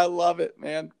it. I love it,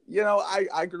 man.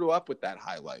 I grew up with that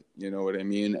highlight. You know what I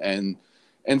mean?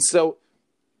 And so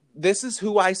this is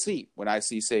who I see when I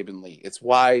see Saben Lee. It's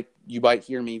why you might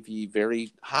hear me be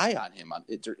very high on him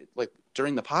like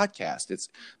during the podcast.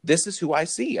 This is who I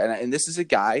see, and this is a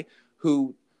guy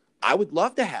who I would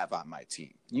love to have on my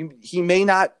team. He may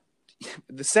not.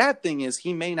 The sad thing is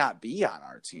he may not be on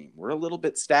our team. We're a little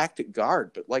bit stacked at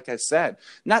guard, but like I said,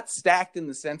 not stacked in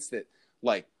the sense that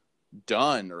like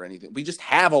done or anything. We just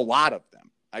have a lot of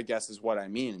them, I guess is what I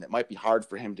mean. And it might be hard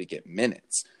for him to get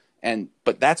minutes.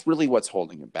 But that's really what's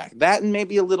holding him back. That and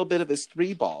maybe a little bit of his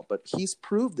three ball, but he's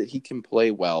proved that he can play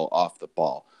well off the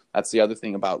ball. That's the other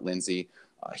thing about Lindsey.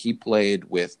 He played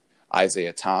with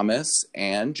Isaiah Thomas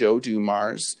and Joe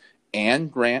Dumars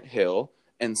and Grant Hill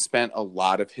and spent a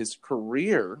lot of his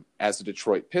career as a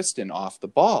Detroit Piston off the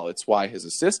ball. It's why his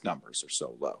assist numbers are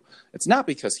so low. It's not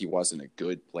because he wasn't a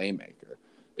good playmaker.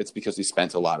 It's because he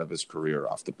spent a lot of his career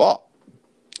off the ball.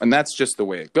 And that's just the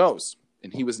way it goes.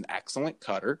 And he was an excellent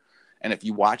cutter. And if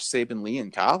you watch Saben Lee in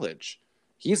college,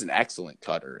 he's an excellent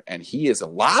cutter. And he is a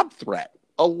lob threat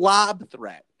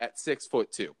at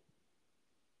 6'2".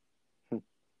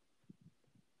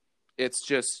 It's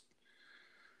just,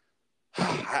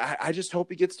 I just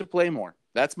hope he gets to play more.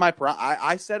 That's my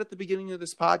I said at the beginning of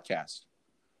this podcast,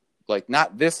 like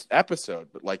not this episode,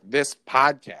 but like this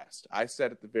podcast, I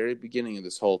said at the very beginning of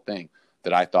this whole thing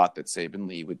that I thought that Saben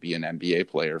Lee would be an NBA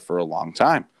player for a long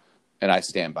time. And I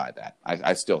stand by that.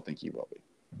 I still think he will be.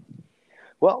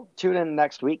 Well, tune in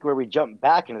next week where we jump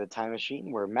back into the time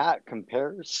machine where Matt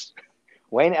compares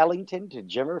Wayne Ellington to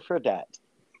Jimmer Fredette.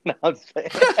 No,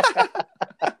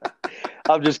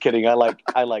 I'm just kidding. I like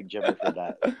Jimmer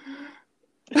Fredette.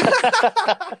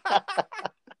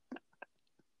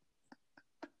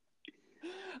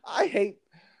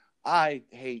 I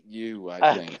hate you.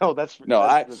 I think. That's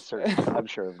certain. I'm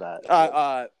sure of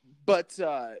that.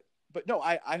 But no,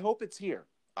 I hope it's here.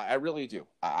 I really do.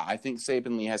 I think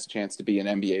Saben Lee has a chance to be an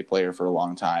NBA player for a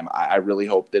long time. I really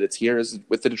hope that it's here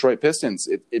with the Detroit Pistons.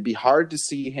 It'd be hard to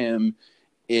see him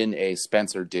in a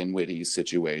Spencer Dinwiddie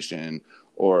situation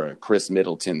or a Chris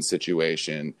Middleton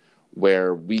situation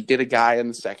where we get a guy in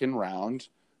the second round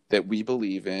that we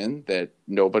believe in, that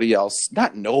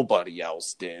not nobody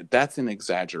else did. That's an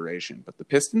exaggeration. But the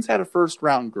Pistons had a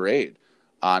first-round grade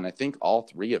on, I think, all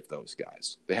three of those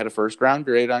guys. They had a first-round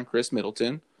grade on Chris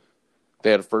Middleton.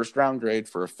 They had a first-round grade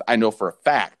I know for a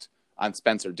fact, on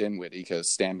Spencer Dinwiddie,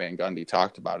 because Stan Van Gundy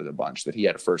talked about it a bunch, that he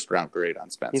had a first-round grade on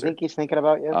Spencer. You think he's thinking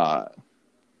about you?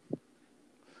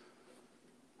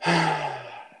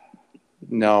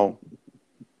 No.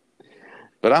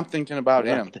 But I'm thinking about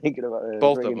him. Thinking about him.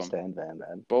 Both of them. Stan Van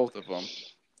Man. Both of them.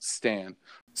 Stan.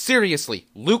 Seriously,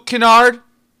 Luke Kennard?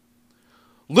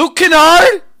 Luke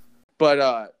Kennard?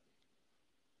 But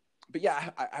yeah,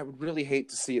 I would really hate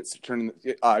to see it turn.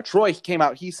 Troy came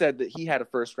out. He said that he had a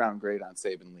first round grade on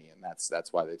Saben Lee, and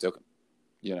that's why they took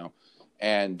him.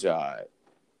 And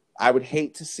I would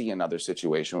hate to see another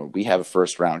situation where we have a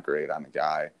first round grade on a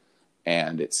guy,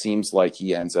 and it seems like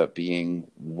he ends up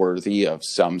being worthy of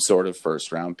some sort of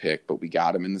first round pick, but we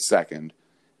got him in the second,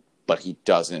 but he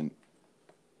doesn't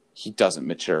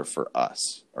mature for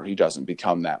us, or he doesn't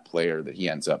become that player that he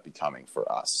ends up becoming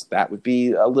for us. That would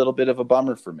be a little bit of a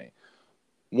bummer for me.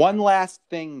 One last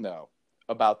thing, though,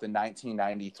 about the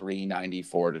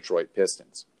 1993-94 Detroit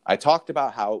Pistons. I talked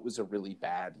about how it was a really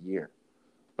bad year,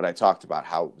 but I talked about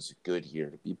how it was a good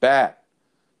year to be bad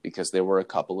because there were a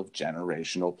couple of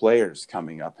generational players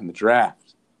coming up in the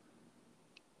draft.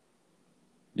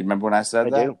 You remember when I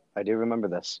said that? I do remember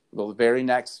this. Well, the very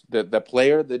next, the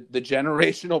player, the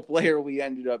generational player we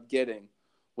ended up getting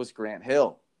was Grant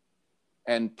Hill.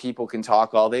 and people can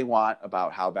talk all they want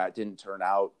about how that didn't turn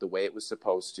out the way it was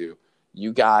supposed to.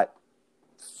 You got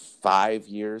 5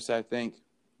 years, I think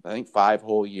 5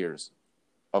 whole years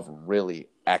of really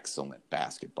excellent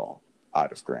basketball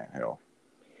out of Grant Hill.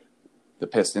 The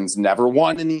Pistons never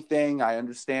won anything. I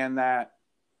understand that.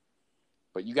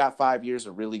 But you got 5 years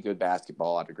of really good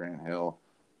basketball out of Grant Hill.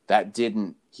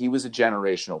 He was a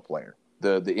generational player.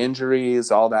 The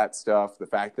injuries, all that stuff, the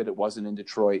fact that it wasn't in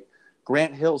Detroit,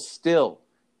 Grant Hill still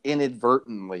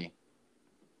inadvertently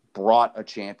brought a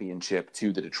championship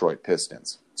to the Detroit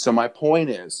Pistons. So my point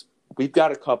is, we've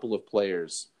got a couple of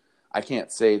players. I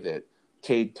can't say that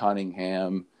Cade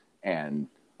Cunningham and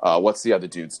what's the other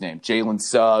dude's name? Jalen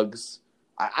Suggs.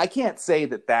 I can't say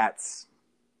that that's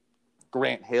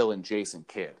Grant Hill and Jason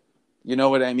Kidd. You know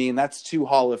what I mean? That's 2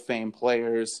 Hall of Fame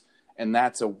players, and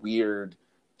that's a weird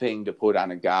thing to put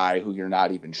on a guy who you're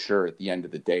not even sure at the end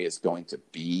of the day is going to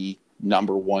be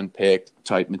number 1 pick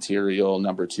type material,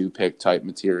 number 2 pick type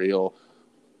material.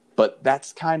 But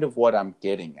that's kind of what I'm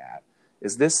getting at,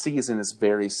 is this season is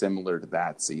very similar to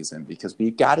that season because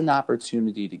we've got an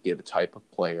opportunity to get a type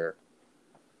of player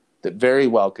that very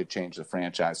well could change the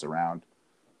franchise around.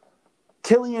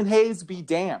 Killian Hayes be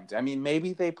damned. I mean,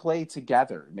 maybe they play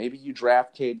together. Maybe you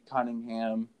draft Cade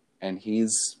Cunningham and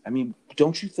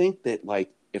don't you think that,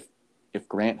 like, if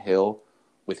Grant Hill,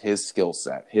 with his skill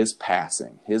set, his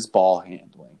passing, his ball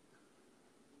handling,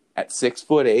 at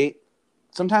 6'8",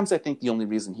 sometimes I think the only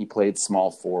reason he played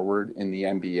small forward in the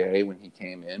NBA when he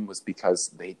came in was because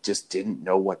they just didn't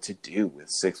know what to do with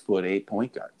 6'8"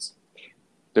 point guards.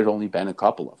 There'd only been a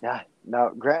couple of them. Yeah,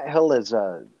 no, Grant Hill is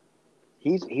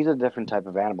he's a different type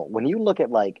of animal. When you look at,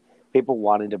 like, people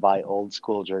wanting to buy old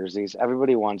school jerseys,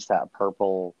 everybody wants that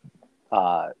purple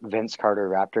Vince Carter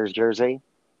Raptors jersey.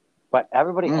 But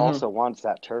everybody also wants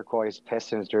that turquoise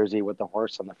Pistons jersey with the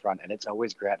horse on the front, and it's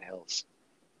always Grant Hill's.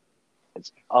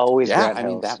 It's always Grant Hill's. I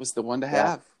mean, that was the one to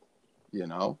have, you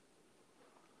know?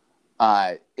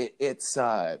 I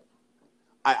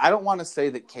don't want to say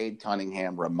that Cade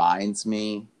Cunningham reminds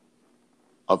me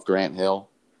of Grant Hill.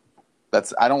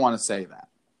 I don't want to say that.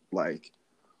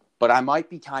 But I might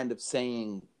be kind of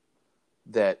saying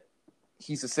that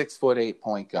he's a 6'8"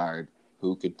 point guard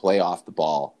who could play off the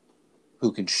ball,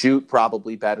 who can shoot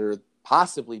probably better,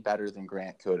 possibly better than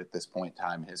Grant could at this point in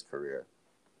time in his career.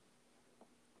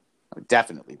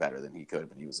 Definitely better than he could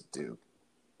when he was at Duke.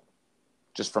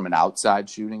 Just from an outside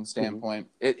shooting standpoint.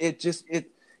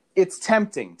 It's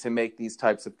tempting to make these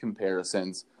types of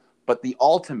comparisons, but the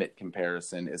ultimate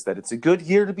comparison is that it's a good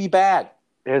year to be bad.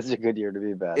 It's a good year to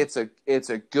be bad. It's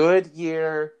a good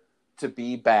year to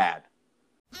be bad.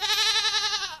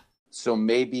 So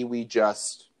maybe we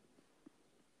just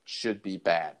should be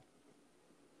bad.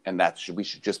 And we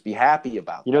should just be happy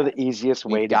about You know the easiest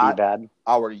way to be bad?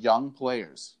 Our young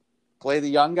players. Play the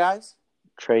young guys?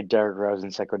 Trade Derrick Rose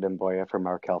and Sekou Doumbouya for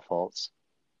Markelle Fultz.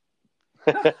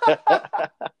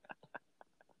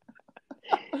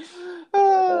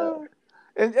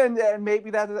 And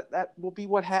maybe that will be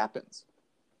what happens.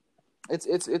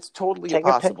 It's totally Take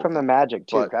possible. a pick from the Magic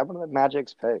too. Grab one of the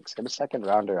Magic's picks. Get a second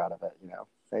rounder out of it.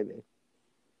 Maybe.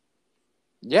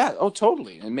 Yeah. Oh,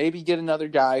 totally. And maybe get another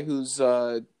guy who's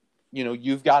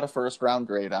you've got a first round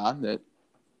grade on that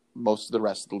most of the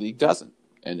rest of the league doesn't,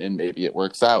 and maybe it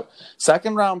works out.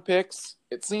 Second round picks.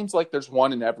 It seems like there's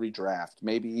one in every draft,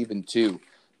 maybe even 2,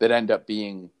 that end up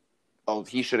being,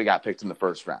 he should have got picked in the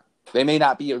first round. They may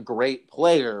not be a great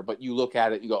player, but you look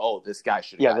at it, you go, this guy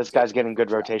should have. Yeah, this guy's getting good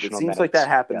rotational minutes. It seems like that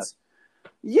happens.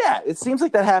 Yeah, it seems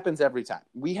like that happens every time.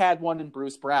 We had one in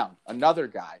Bruce Brown, another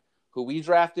guy who we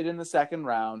drafted in the second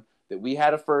round that we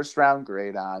had a first round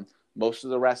grade on. Most of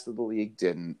the rest of the league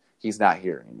didn't. He's not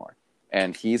here anymore.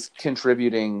 And he's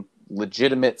contributing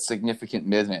legitimate, significant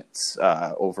minutes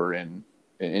over in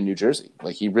New Jersey.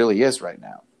 Like, he really is right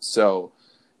now. So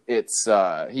it's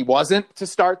he wasn't to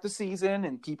start the season,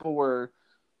 and people were,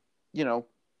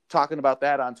 talking about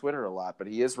that on Twitter a lot, but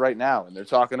he is right now, and they're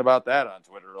talking about that on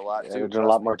Twitter a lot too. They're doing a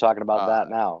lot more talking about that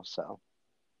now. So,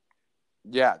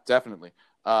 yeah, definitely.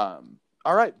 All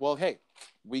right, well, hey,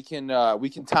 we can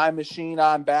time machine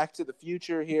on back to the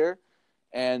future here,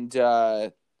 and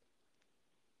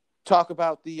talk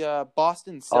about the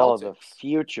Boston Celtics. Oh, the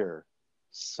future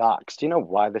sucks. Do you know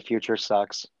why the future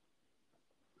sucks?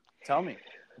 Tell me.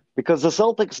 Because the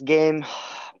Celtics game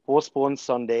postponed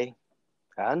Sunday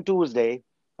and Tuesday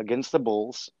against the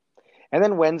Bulls, and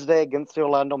then Wednesday against the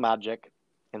Orlando Magic.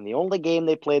 And the only game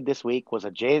they played this week was a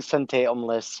Jason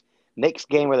Tatum-less Knicks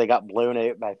game where they got blown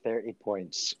out by 30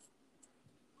 points.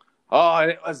 Oh,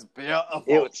 and it was beautiful.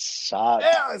 It sucked.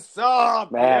 It was so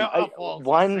man, beautiful.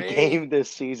 One game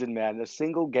this season, man. A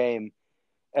single game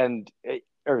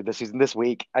or this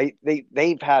week.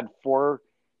 They've had four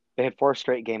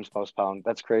straight games postponed.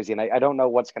 That's crazy, and I don't know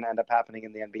what's going to end up happening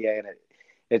in the NBA, and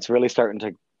it's really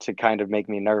starting to kind of make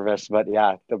me nervous. But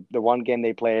yeah, the one game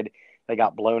they played, they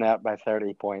got blown out by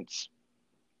 30 points.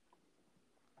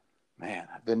 Man,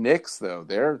 the Knicks though,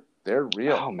 they're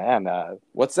real. Oh man,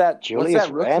 what's that? Julius what's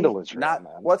that rookie? Randle is real, Not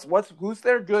man. who's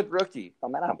their good rookie? Oh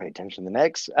man, I don't pay attention to the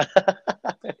Knicks.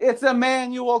 It's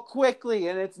Emmanuel Quickly,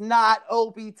 and it's not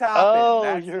Obi Toppin. Oh,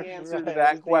 That's you're the answer right. to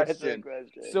That's that the answer to question. the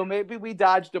question. So maybe we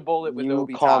dodged a bullet with You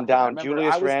Obi calm Toppin. down.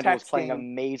 Julius Randle is playing texting.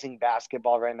 amazing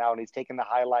basketball right now, and he's taking the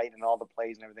highlight and all the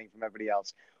plays and everything from everybody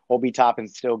else. Obi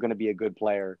Toppin's still going to be a good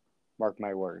player. Mark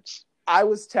my words. I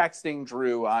was texting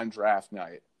Drew on draft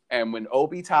night, and when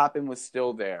Obi Toppin was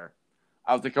still there,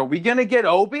 I was like, "Are we gonna get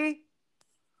Obi?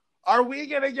 Are we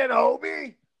gonna get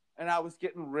Obi?" And I was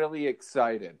getting really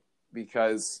excited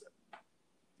because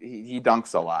he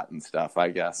dunks a lot and stuff, I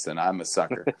guess, and I'm a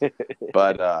sucker.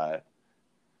 But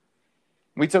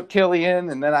we took Killian,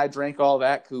 and then I drank all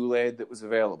that Kool-Aid that was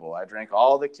available. I drank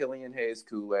all the Killian Hayes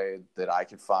Kool-Aid that I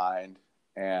could find,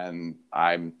 and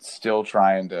I'm still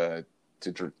trying to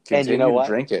continue to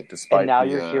drink it despite. And now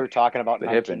you're here talking about the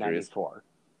hip injuries. 1994.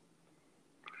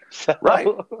 So... Right.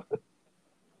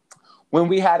 When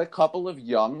we had a couple of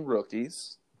young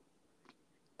rookies,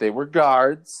 they were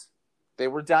guards. They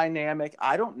were dynamic.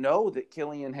 I don't know that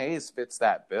Killian Hayes fits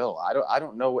that bill. I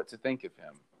don't know what to think of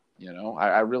him. You know,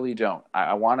 I really don't.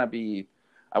 I want to be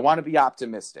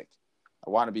optimistic.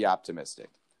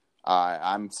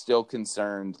 I'm still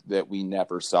concerned that we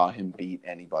never saw him beat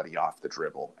anybody off the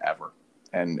dribble ever.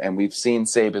 And we've seen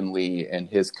Saban Lee in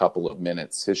his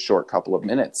short couple of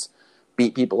minutes,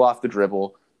 beat people off the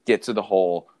dribble, get to the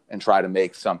hole, and try to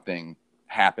make something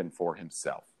happen for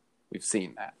himself. We've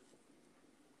seen that.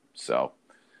 So,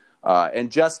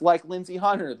 and just like Lindsey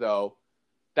Hunter, though,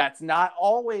 that's not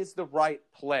always the right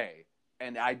play.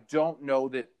 And I don't know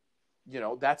that,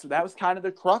 that was kind of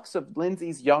the crux of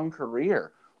Lindsey's young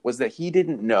career, was that he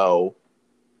didn't always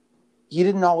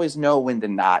know when to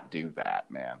not do that,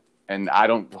 man. And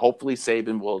hopefully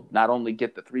Saban will not only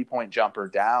get the 3-point jumper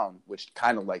down, which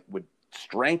kind of like would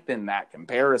strengthen that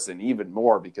comparison even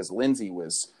more, because Lindsey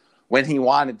was, when he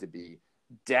wanted to be,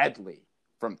 deadly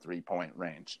from 3-point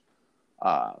range.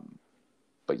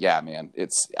 But yeah, man,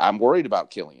 I'm worried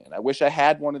about Killian. I wish I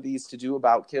had one of these to do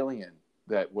about Killian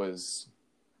that was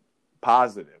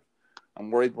positive.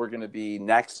 I'm worried we're going to be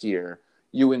next year,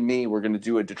 you and me, we're going to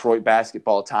do a Detroit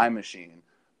basketball time machine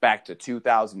back to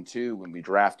 2002 when we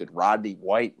drafted Rodney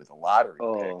White with a lottery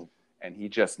pick. And he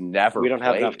just never We don't played.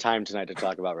 have enough time tonight to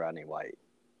talk about Rodney White.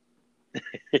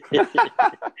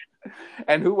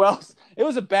 And who else? It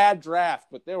was a bad draft,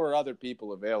 but there were other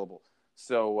people available.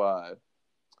 So,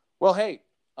 hey,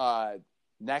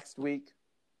 next week,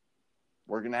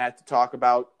 we're going to have to talk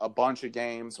about a bunch of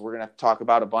games. We're going to have to talk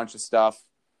about a bunch of stuff.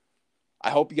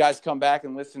 I hope you guys come back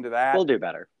and listen to that. We'll do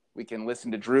better. We can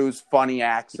listen to Drew's funny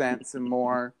accent some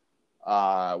more.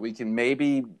 We can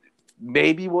maybe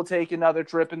we'll take another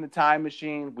trip in the time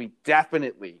machine. We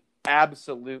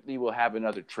absolutely will have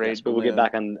another trade. Yes, but we'll get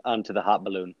back onto the hot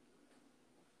balloon.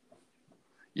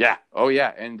 Yeah. Oh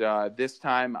yeah. And this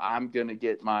time I'm gonna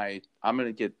get the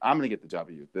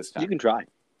W this time. You can try.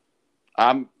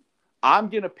 I'm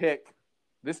gonna pick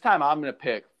this time. I'm gonna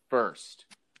pick first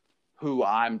who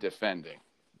I'm defending.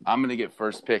 I'm gonna get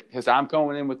first pick because I'm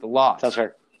going in with the loss. That's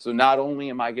fair. So not only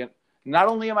am I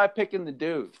picking the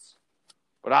dudes,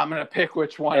 but I'm going to pick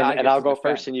which one and I'll go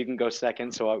first and you can go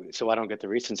second, so I don't get the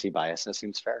recency bias. That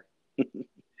seems fair.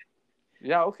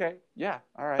 Yeah, okay. Yeah,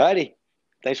 all right. Alrighty.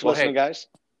 Thanks for listening, guys.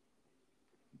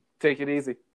 Take it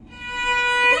easy.